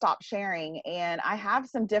 I'm going to stop sharing, and I have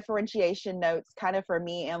some differentiation notes kind of for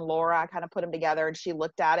me and Laura. I kind of put them together, and she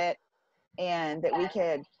looked at it, and that we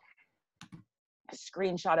could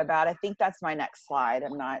screenshot about. I think that's my next slide.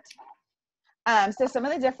 I'm not. So some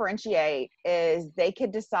of the differentiate is they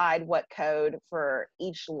could decide what code for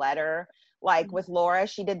each letter. Like with Laura,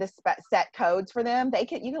 she did the set codes for them. You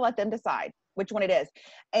can let them decide which one it is.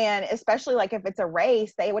 And especially like if it's a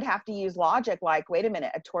race, they would have to use logic like, wait a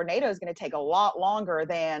minute, a tornado is going to take a lot longer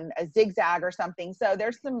than a zigzag or something. So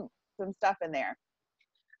there's some stuff in there.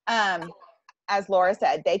 As Laura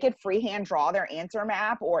said, they could freehand draw their answer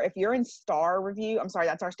map, or if you're in STAR review, I'm sorry,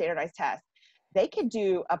 that's our standardized test, they could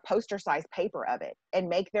do a poster size paper of it and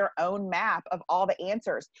make their own map of all the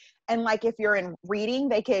answers. And like if you're in reading,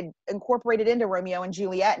 they could incorporate it into Romeo and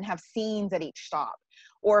Juliet and have scenes at each stop.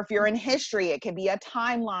 Or if you're in history, it could be a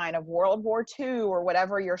timeline of World War II or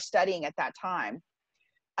whatever you're studying at that time.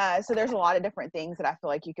 So there's a lot of different things that I feel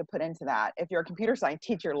like you could put into that. If you're a computer science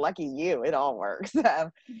teacher, lucky you, it all works.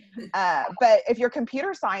 But if you're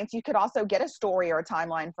computer science, you could also get a story or a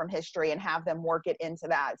timeline from history and have them work it into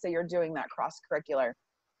that. So you're doing that cross-curricular.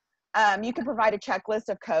 You could provide a checklist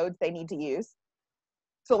of codes they need to use.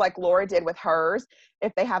 So like Laura did with hers,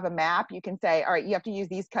 if they have a map, you can say, all right, you have to use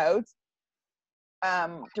these codes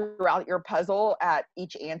throughout your puzzle at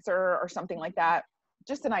each answer or something like that.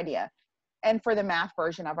 Just an idea. And for the math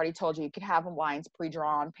version, I've already told you, you could have lines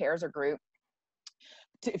pre-drawn, pairs or group.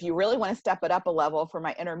 If you really want to step it up a level for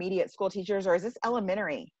my intermediate school teachers, or is this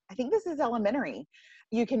elementary? I think this is elementary.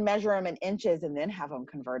 You can measure them in inches and then have them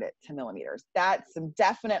convert it to millimeters. That's some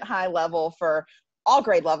definite high level for all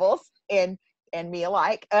grade levels and me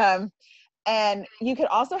alike. And you could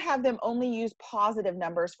also have them only use positive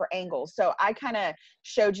numbers for angles. So I kind of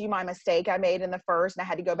showed you my mistake I made in the first, and I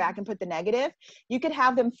had to go back and put the negative. You could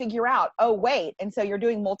have them figure out, oh, wait. And so you're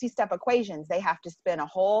doing multi-step equations. They have to spin a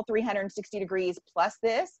whole 360 degrees plus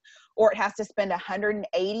this, or it has to spin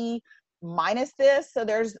 180 minus this. So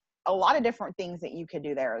there's a lot of different things that you could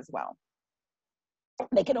do there as well.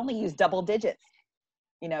 They could only use double digits,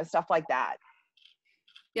 stuff like that.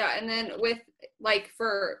 Yeah, and then with like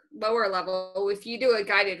for lower level, if you do a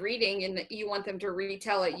guided reading and you want them to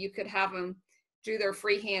retell it, you could have them do their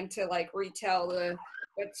freehand to like retell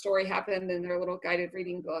what story happened in their little guided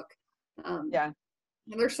reading book. Yeah,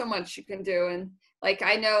 and there's so much you can do, and like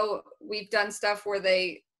I know we've done stuff where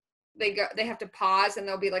they have to pause, and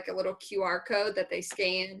there'll be like a little QR code that they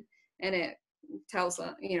scan, and it tells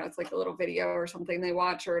them, it's like a little video or something they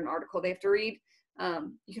watch or an article they have to read.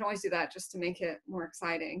 You can always do that just to make it more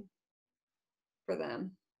exciting for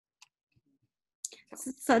them.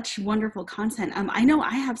 Such wonderful content. I know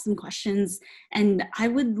I have some questions, and I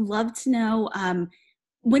would love to know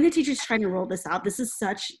when a teacher's trying to roll this out. This is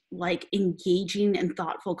such like engaging and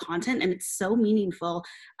thoughtful content, and it's so meaningful.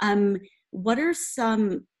 What are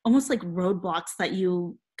some almost like roadblocks that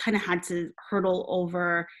you kind of had to hurdle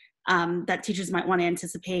over that teachers might want to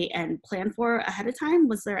anticipate and plan for ahead of time?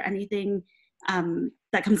 Was there anything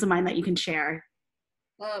that comes to mind that you can share?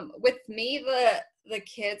 With me, the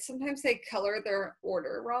kids, sometimes they color their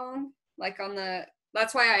order wrong. Like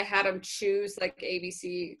that's why I had them choose like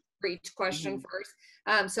ABC for each question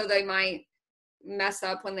first. So they might mess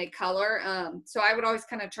up when they color. So I would always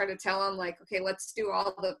kind of try to tell them like, okay, let's do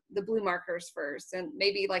all the blue markers first. And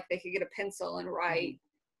maybe like they could get a pencil and write,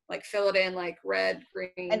 like fill it in like red,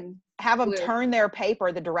 green, and have them blue. turn their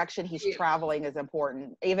paper the direction he's traveling is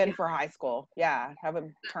important, even for high school. Yeah, have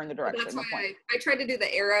them turn the direction. That's why I try to do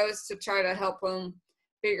the arrows to try to help them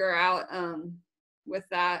figure out with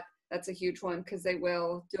that. That's a huge one because they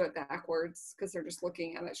will do it backwards because they're just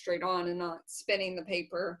looking at it straight on and not spinning the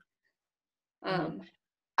paper.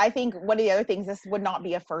 I think one of the other things, this would not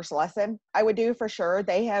be a first lesson I would do for sure.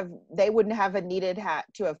 They wouldn't have needed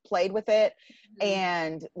to have played with it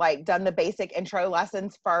and like done the basic intro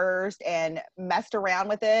lessons first and messed around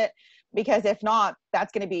with it, because if not,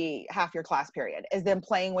 that's going to be half your class period is them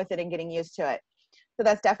playing with it and getting used to it. So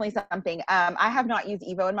that's definitely something. I have not used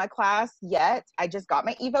Evo in my class yet. I just got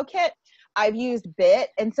my Evo kit. I've used BIT.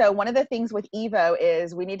 And so one of the things with Evo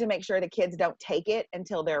is we need to make sure the kids don't take it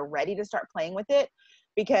until they're ready to start playing with it,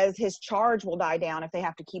 because his charge will die down if they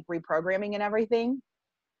have to keep reprogramming and everything.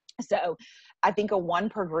 So I think a 1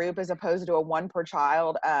 per group as opposed to a 1 per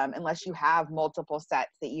child, unless you have multiple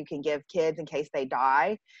sets that you can give kids in case they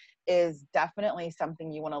die, is definitely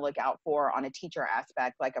something you want to look out for on a teacher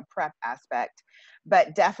aspect, like a prep aspect.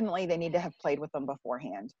 But definitely they need to have played with them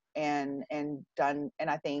beforehand and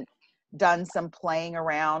I think done some playing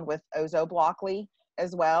around with Ozo-blockly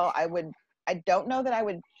as well. I don't know that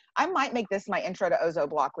I might make this my intro to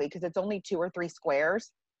Ozo-blockly because it's only 2 or 3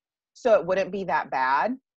 squares, so it wouldn't be that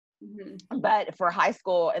bad. But for high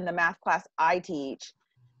school in the math class I teach,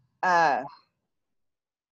 I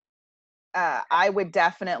would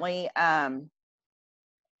definitely have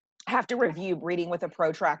to review reading with a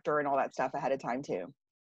protractor and all that stuff ahead of time too,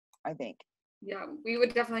 I think. Yeah, we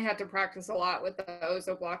would definitely have to practice a lot with the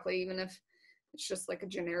Ozo-blockly, even if it's just like a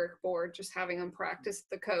generic board, just having them practice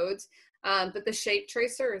the codes. But the shape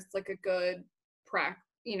tracer is like a good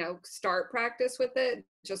start practice with it,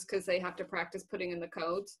 just because they have to practice putting in the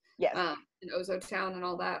codes. Yes. In Ozo-town and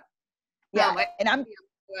all that. Yeah, and I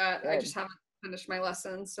just haven't finished my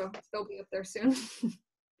lessons, so they'll be up there soon.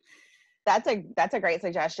 That's a great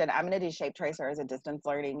suggestion. I'm going to do shape tracer as a distance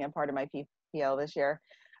learning and part of my PPL this year.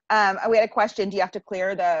 We had a question. Do you have to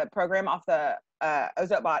clear the program off the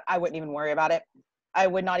Ozobot? I wouldn't even worry about it. I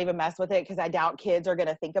would not even mess with it because I doubt kids are going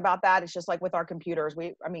to think about that. It's just like with our computers.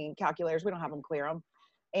 Calculators, we don't have them clear them.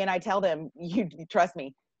 And I tell them, you trust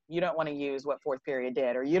me, you don't want to use what 4th period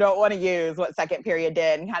did, or you don't want to use what 2nd period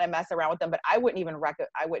did and kind of mess around with them. But I would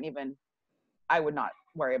not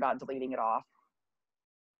worry about deleting it off.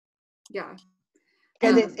 Yeah.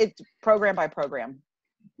 Because it's program by program.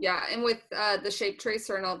 Yeah, and with the shape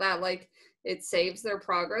tracer and all that, like it saves their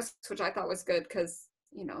progress, which I thought was good because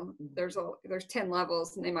there's 10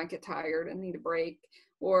 levels and they might get tired and need a break.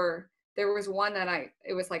 Or there was one that I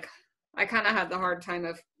kind of had the hard time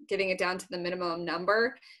of getting it down to the minimum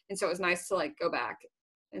number, and so it was nice to like go back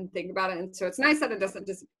and think about it. And so it's nice that it doesn't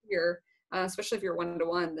disappear, especially if you're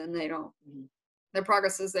 1-to-1. Then they don't. Their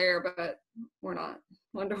progress is there, but we're not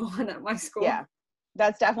 1-to-1 at my school. Yeah.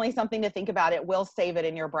 That's definitely something to think about. It will save it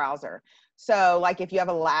in your browser. So like if you have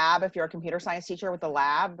a lab, if you're a computer science teacher with a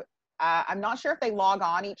lab, I'm not sure if they log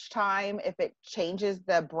on each time, if it changes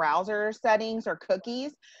the browser settings or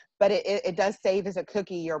cookies, but it does save as a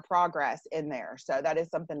cookie your progress in there. So that is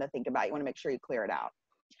something to think about. You want to make sure you clear it out,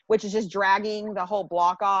 which is just dragging the whole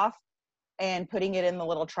block off and putting it in the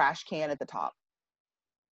little trash can at the top.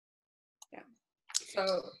 Yeah.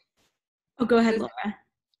 So. Oh, go ahead, Laura.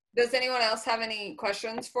 Does anyone else have any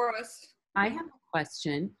questions for us? I have a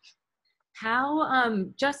question. How,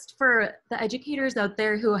 just for the educators out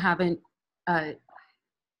there who haven't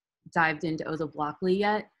dived into Ozo-blockly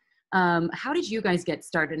yet, how did you guys get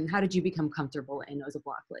started and how did you become comfortable in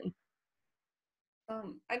Ozo-blockly?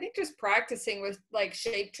 I think just practicing with like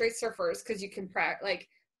shape tracer first, because you can put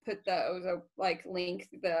the Ozo, like link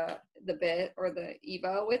the bit or the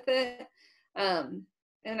Evo with it.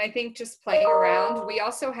 And I think just playing around. We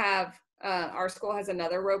also have, our school has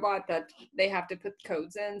another robot that they have to put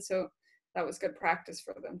codes in. So that was good practice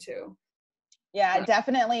for them too. Yeah,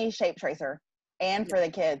 definitely shape tracer. And for the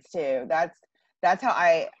kids too. That's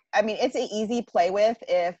how it's an easy play with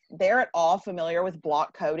if they're at all familiar with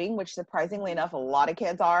block coding, which surprisingly enough, a lot of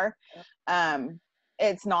kids are.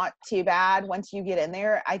 It's not too bad once you get in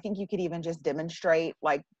there. I think you could even just demonstrate,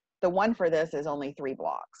 like the one for this is only 3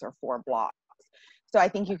 blocks or 4 blocks. So I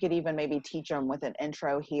think you could even maybe teach them with an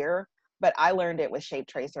intro here, but I learned it with shape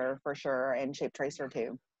tracer for sure and shape tracer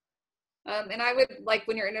 2. And I would, like,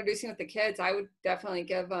 when you're introducing with the kids, I would definitely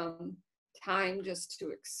give them time just to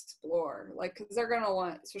explore, like, because they're going to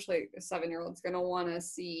want, especially a 7-year-old's going to want to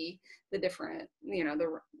see the different,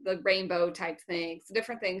 the rainbow type things, the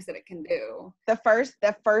different things that it can do. The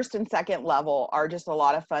first and second level are just a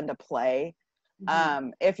lot of fun to play.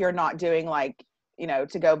 If you're not doing, like,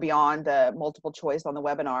 to go beyond the multiple choice on the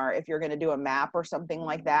webinar, if you're going to do a map or something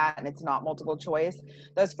like that and it's not multiple choice,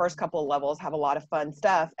 those first couple of levels have a lot of fun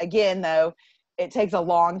stuff. Again, though, it takes a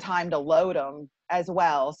long time to load them as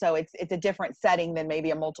well, so it's a different setting than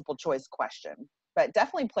maybe a multiple choice question, but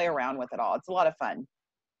definitely play around with it all. It's a lot of fun.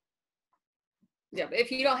 Yeah, but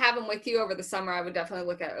if you don't have them with you over the summer, I would definitely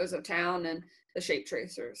look at Ozo-Town and the shape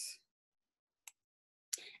tracers.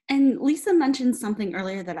 And Lisa mentioned something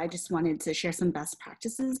earlier that I just wanted to share some best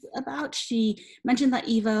practices about. She mentioned that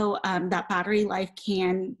Evo, that battery life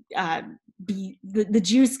can be, the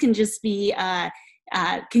juice can just be,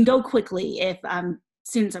 can go quickly if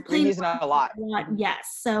students are playing. We're using it a lot.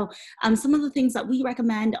 Yes. So some of the things that we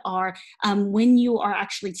recommend are when you are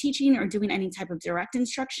actually teaching or doing any type of direct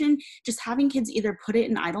instruction, just having kids either put it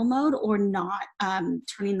in idle mode or not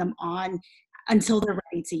turning them on until they're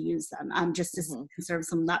ready to use them, just to conserve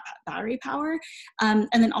some of that battery power. And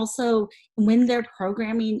then also when they're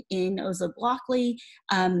programming in Ozo-Blockly,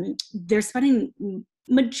 they're spending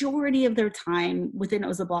majority of their time within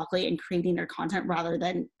Ozo-Blockly and creating their content rather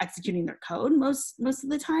than executing their code most of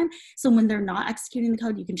the time. So when they're not executing the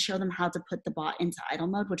code, you can show them how to put the bot into idle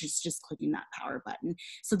mode, which is just clicking that power button.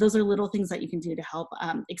 So those are little things that you can do to help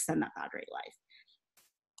extend that battery life.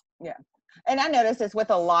 Yeah. And I noticed this with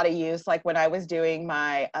a lot of use, like when I was doing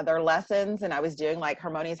my other lessons and I was doing like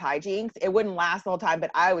harmonious hijinks, it wouldn't last the whole time,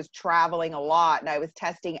 but I was traveling a lot and I was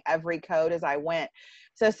testing every code as I went.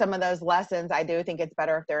 So some of those lessons, I do think it's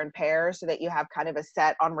better if they're in pairs so that you have kind of a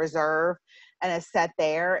set on reserve and a set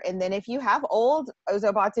there. And then if you have old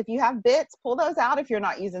Ozobots, if you have bits, pull those out if you're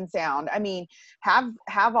not using sound. I mean,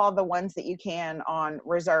 have all the ones that you can on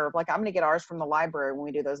reserve. Like I'm going to get ours from the library when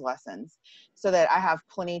we do those lessons so that I have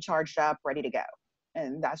plenty charged up, ready to go.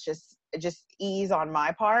 And that's just ease on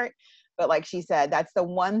my part. But like she said, that's the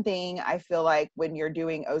one thing I feel like when you're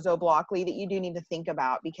doing Ozo-Blockly that you do need to think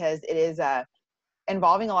about, because it is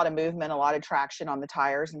involving a lot of movement, a lot of traction on the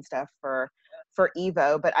tires and stuff for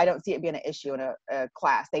Evo, but I don't see it being an issue in a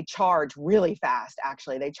class. They charge really fast,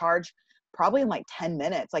 actually. They charge probably in like 10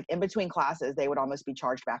 minutes, like in between classes, they would almost be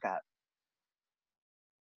charged back up.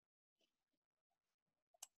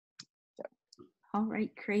 So. All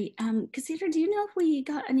right, great. Cassandra, do you know if we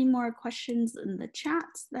got any more questions in the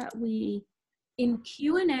chats that we... In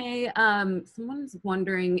Q&A, someone's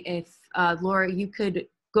wondering if, Laura, you could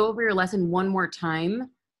go over your lesson one more time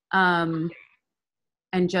and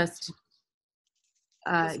just,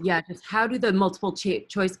 just how do the multiple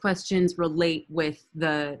choice questions relate with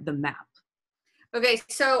the map? Okay,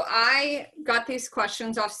 so I got these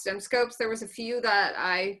questions off StemScopes. There was a few that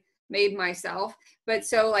I made myself, but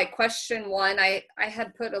so like question 1, I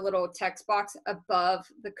had put a little text box above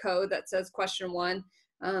the code that says question 1.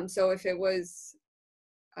 So if it was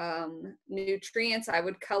nutrients, I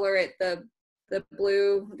would color it the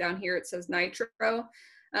blue. Down here it says nitro.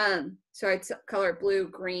 So I'd color it blue,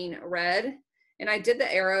 green, red. And I did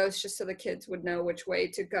the arrows just so the kids would know which way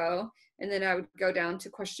to go. And then I would go down to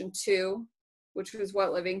question 2, which was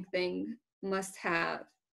what living thing must have.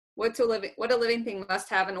 What a living thing must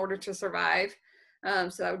have in order to survive. So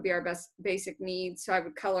that would be our basic needs. So I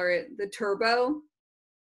would color it the turbo.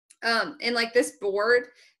 And like this board,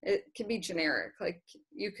 it can be generic. Like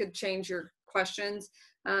you could change your questions.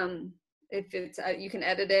 If it's, you can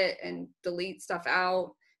edit it and delete stuff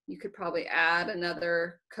out. You could probably add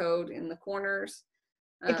another code in the corners.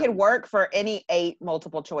 It could work for any 8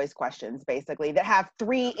 multiple choice questions, basically, that have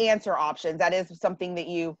 3 answer options. That is something that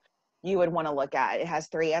you would want to look at. It has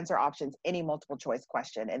 3 answer options, any multiple choice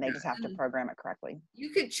question, and they just have to program it correctly.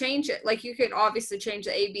 You could change it. Like you could obviously change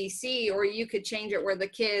the A, B, C, or you could change it where the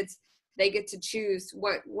kids, they get to choose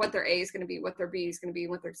what their A is going to be, what their B is going to be,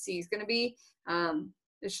 what their C is going to be.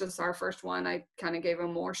 It's just our first one. I kind of gave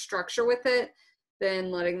them more structure with it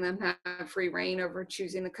than letting them have free reign over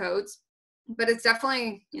choosing the codes. But it's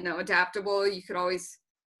definitely, adaptable. You could always,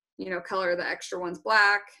 color the extra ones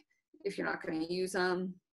black if you're not going to use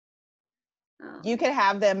them. You could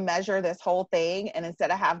have them measure this whole thing, and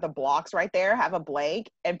instead of have the blocks right there, have a blank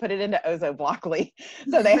and put it into Ozo-Blockly.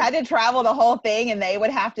 So they had to travel the whole thing and they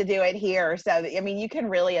would have to do it here. So, I mean, you can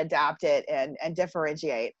really adapt it and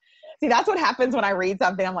differentiate. See, that's what happens when I read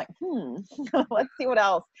something. I'm like, let's see what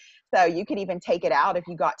else. So you could even take it out if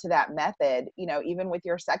you got to that method, you know, even with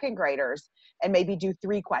your second graders, and maybe do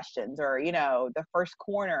 3 questions, or, you know, the first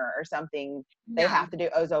corner or something, they have to do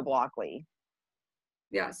Ozo-blockly.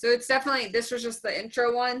 Yeah, so it's definitely, this was just the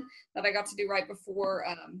intro one that I got to do right before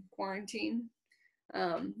quarantine.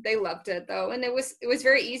 They loved it though, and it was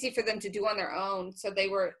very easy for them to do on their own. So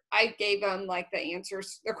I gave them like the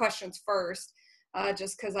answers, their questions first,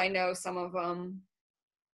 just because I know some of them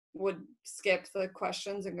would skip the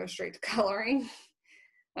questions and go straight to coloring,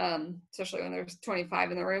 especially when there's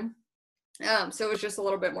 25 in the room. So it was just a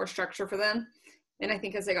little bit more structure for them. And I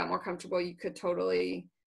think as they got more comfortable, you could totally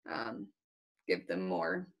give them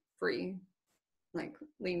more free, like,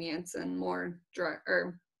 lenience and more direct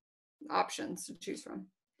or options to choose from.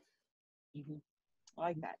 I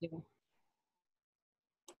like that.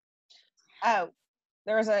 Oh,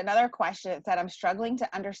 there was another question that said, I'm struggling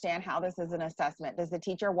to understand how this is an assessment. Does the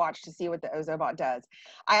teacher watch to see what the Ozobot does?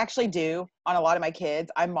 I actually do on a lot of my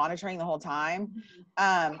kids. I'm monitoring the whole time.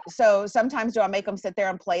 So sometimes do I make them sit there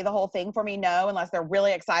and play the whole thing for me? No, unless they're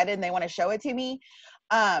really excited and they want to show it to me.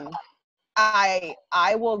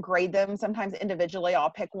 I will grade them sometimes individually. I'll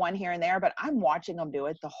pick one here and there, but I'm watching them do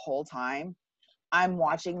it the whole time. I'm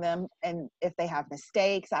watching them, and if they have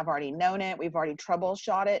mistakes, I've already known it. We've already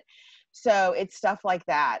troubleshot it. So it's stuff like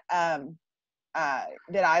that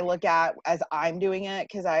that I look at as I'm doing it,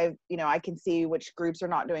 because I can see which groups are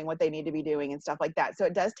not doing what they need to be doing and stuff like that. So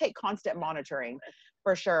it does take constant monitoring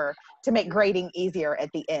for sure to make grading easier at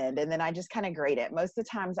the end. And then I just kind of grade it. Most of the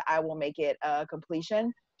times I will make it a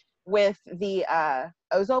completion. With the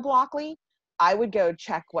Ozo-blockly, I would go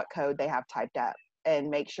check what code they have typed up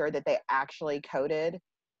and make sure that they actually coded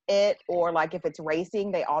it, or like if it's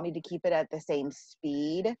racing, they all need to keep it at the same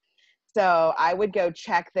speed. So I would go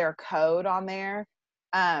check their code on there.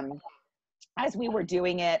 As we were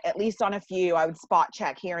doing it, at least on a few, I would spot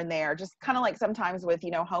check here and there, just kind of like sometimes with,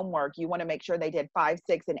 homework, you want to make sure they did 5,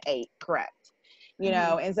 6, and 8 correct.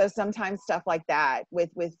 And so sometimes stuff like that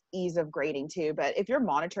with ease of grading too. But if you're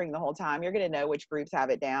monitoring the whole time, you're going to know which groups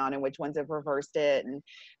have it down and which ones have reversed it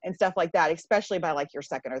and stuff like that, especially by like your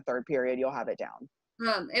second or third period, you'll have it down.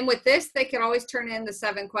 And with this, they can always turn in the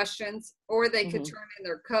 7 questions, or they could turn in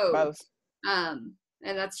their code. Both. And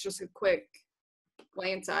that's just a quick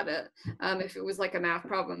glance at it. If it was like a math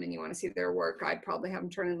problem and you want to see their work, I'd probably have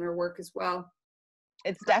them turn in their work as well.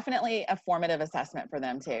 It's definitely a formative assessment for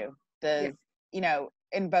them too.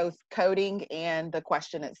 In both coding and the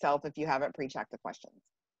question itself, if you haven't pre-checked the questions.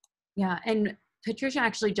 Yeah, and Patricia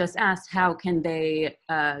actually just asked, how can they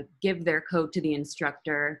give their code to the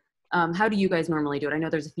instructor? How do you guys normally do it? I know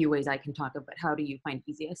there's a few ways I can talk of, but how do you find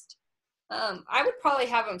easiest? I would probably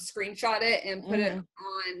have them screenshot it and put it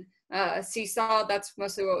on Seesaw. That's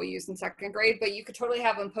mostly what we use in second grade, but you could totally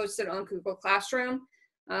have them posted on Google Classroom.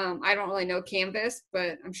 I don't really know Canvas,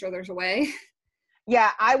 but I'm sure there's a way.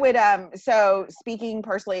 Yeah, I would. So speaking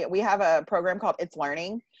personally, we have a program called It's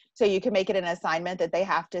Learning. So you can make it an assignment that they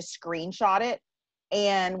have to screenshot it.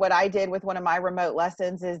 And what I did with one of my remote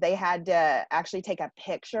lessons is they had to actually take a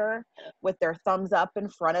picture with their thumbs up in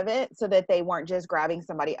front of it, so that they weren't just grabbing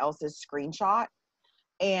somebody else's screenshot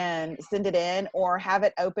and send it in, or have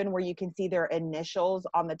it open where you can see their initials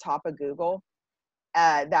on the top of Google.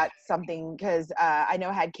 That's something, because I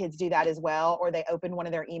know I had kids do that as well, or they opened one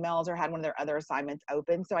of their emails or had one of their other assignments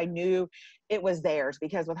open. So I knew it was theirs,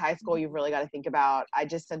 because with high school, you've really got to think about, I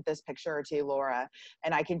just sent this picture to Laura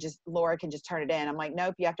and Laura can just turn it in. I'm like,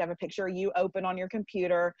 nope, you have to have a picture you open on your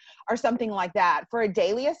computer or something like that. For a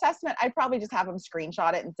daily assessment, I'd probably just have them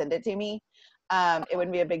screenshot it and send it to me. It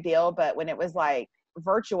wouldn't be a big deal. But when it was like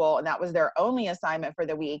virtual and that was their only assignment for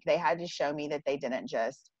the week, they had to show me that they didn't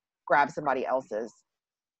just grab somebody else's.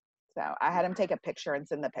 So I had them take a picture and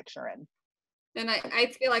send the picture in. And I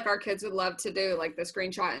feel like our kids would love to do like the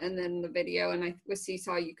screenshot and then the video. And with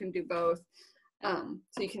Seesaw, you can do both.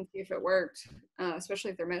 So you can see if it worked,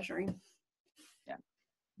 especially if they're measuring. Yeah.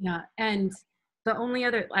 Yeah. And the only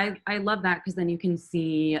other, I love that, because then you can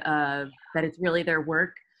see that it's really their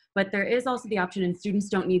work. But there is also the option, and students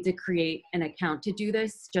don't need to create an account to do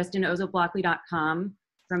this, just in ozoblockly.com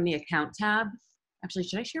from the account tab. Actually,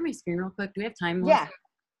 should I share my screen real quick? Do we have time? Yeah.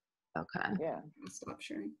 Okay. Yeah. I'll stop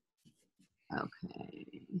sharing.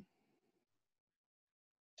 Okay.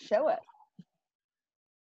 Show it.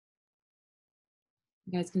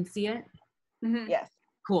 You guys can see it? Mm-hmm. Yes.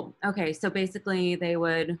 Cool. Okay. So basically they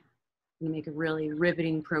would, I'm gonna make a really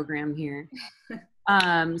riveting program here.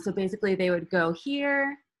 So basically they would go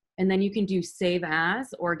here, and then you can do save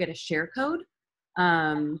as or get a share code.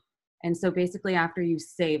 And so basically after you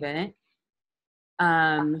save it,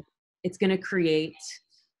 it's going to create,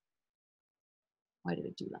 why did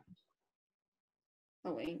it do that? a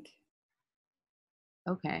link.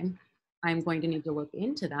 Okay. I'm going to need to look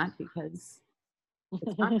into that because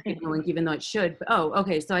it's not creating a link, even though it should. Oh,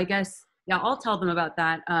 okay. So I guess, yeah, I'll tell them about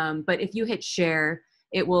that. But if you hit share,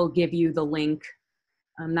 it will give you the link.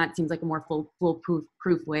 That seems like a more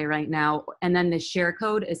foolproof way right now. And then the share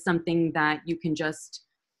code is something that you can just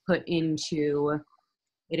put into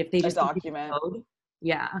it. If they just a document. Code,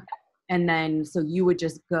 yeah. And then, so you would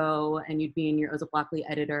just go and you'd be in your Ozo-blockly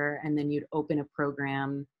editor, and then you'd open a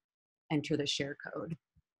program, enter the share code,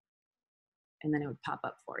 and then it would pop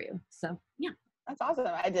up for you. So yeah. That's awesome.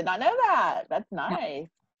 I did not know that. That's nice. Yeah.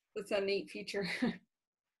 That's a neat feature.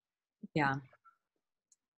 Yeah.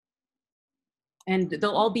 And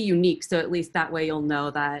they'll all be unique. So at least that way you'll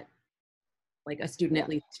know that like a student at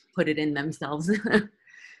least put it in themselves.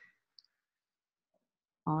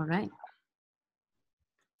 All right.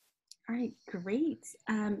 All right, great.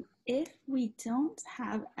 If we don't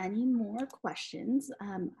have any more questions,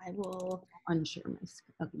 I will unshare my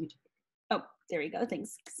screen. Okay, you Oh, there we go.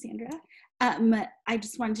 Thanks, Cassandra. I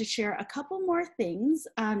just wanted to share a couple more things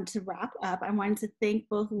to wrap up. I wanted to thank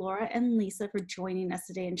both Laura and Lisa for joining us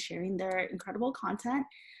today and sharing their incredible content.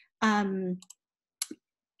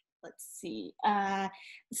 Let's see.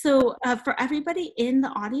 So for everybody in the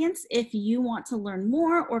audience, if you want to learn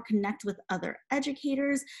more or connect with other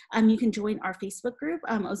educators, you can join our Facebook group,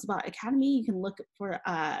 Ozobot Academy. You can look for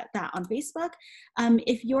that on Facebook.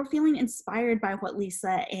 If you're feeling inspired by what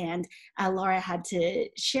Lisa and Laura had to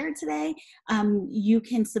share today, you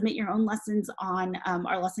can submit your own lessons on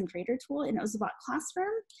our lesson creator tool in Ozobot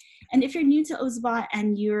Classroom. And if you're new to Ozobot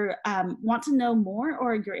and you want to know more,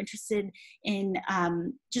 or you're interested in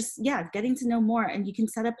getting to know more, and you can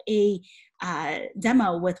set up a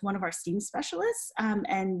demo with one of our STEAM specialists,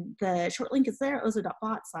 and the short link is there,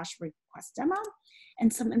 ozo.bot/request demo.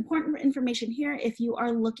 And some important information here: if you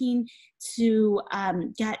are looking to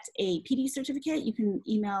get a PD certificate, you can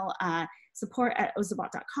email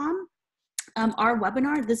support@ozobot.com. Our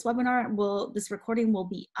webinar, this recording will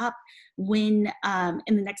be up when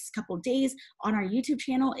in the next couple of days on our YouTube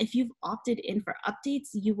channel. If you've opted in for updates,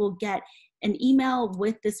 you will get an email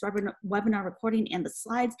with this webinar recording and the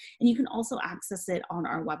slides, and you can also access it on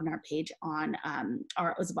our webinar page on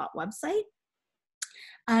our Ozobot website.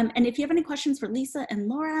 And if you have any questions for Lisa and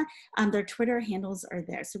Laura, their Twitter handles are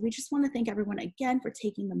there. So we just want to thank everyone again for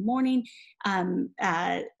taking the morning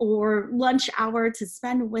or lunch hour to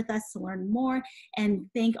spend with us to learn more, and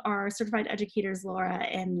thank our certified educators, Laura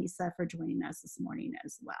and Lisa, for joining us this morning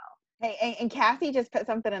as well. Hey, and Kathy just put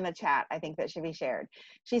something in the chat, I think, that should be shared.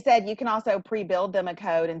 She said you can also pre-build them a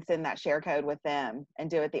code and send that share code with them and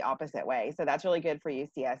do it the opposite way. So that's really good for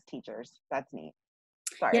UCS teachers. That's neat.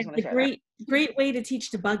 Sorry, yeah, it's a great way to teach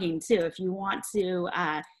debugging too. If you want to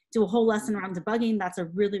do a whole lesson around debugging, that's a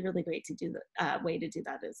really great to do way to do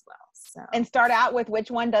that as well. So, and start out with which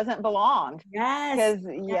one doesn't belong. Yes.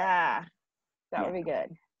 Because that would be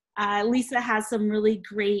good. Lisa has some really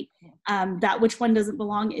great, that which one doesn't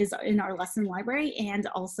belong is in our lesson library, and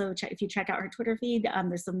also if you check out her Twitter feed,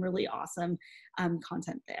 there's some really awesome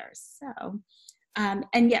content there. So,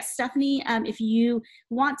 and yes, Stephanie, if you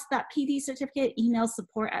want that PD certificate, email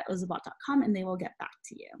support@ozobot.com and they will get back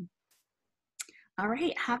to you. All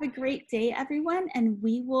right, have a great day, everyone, and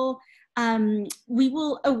we will, oh,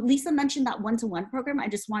 Lisa mentioned that one-to-one program. I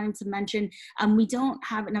just wanted to mention, we don't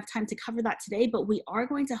have enough time to cover that today, but we are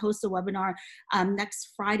going to host a webinar next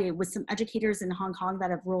Friday with some educators in Hong Kong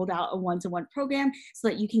that have rolled out a one-to-one program so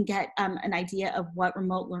that you can get an idea of what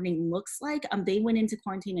remote learning looks like. They went into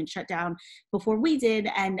quarantine and shut down before we did,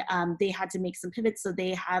 and they had to make some pivots, so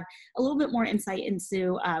they have a little bit more insight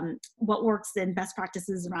into what works and best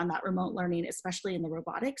practices around that remote learning, especially in the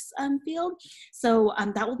robotics field. So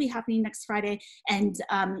that will be happening next Friday, and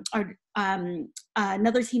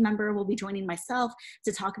another team member will be joining myself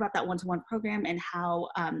to talk about that one-to-one program and how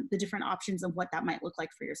the different options of what that might look like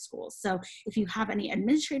for your schools. So if you have any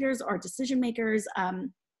administrators or decision makers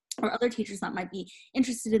or other teachers that might be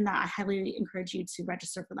interested in that, I highly encourage you to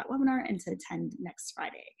register for that webinar and to attend next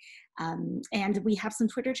Friday. And we have some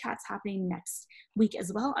Twitter chats happening next week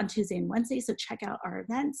as well on Tuesday and Wednesday, so check out our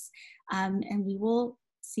events, and we will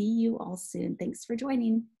see you all soon. Thanks for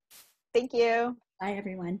joining. Thank you. Bye,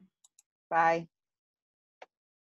 everyone. Bye.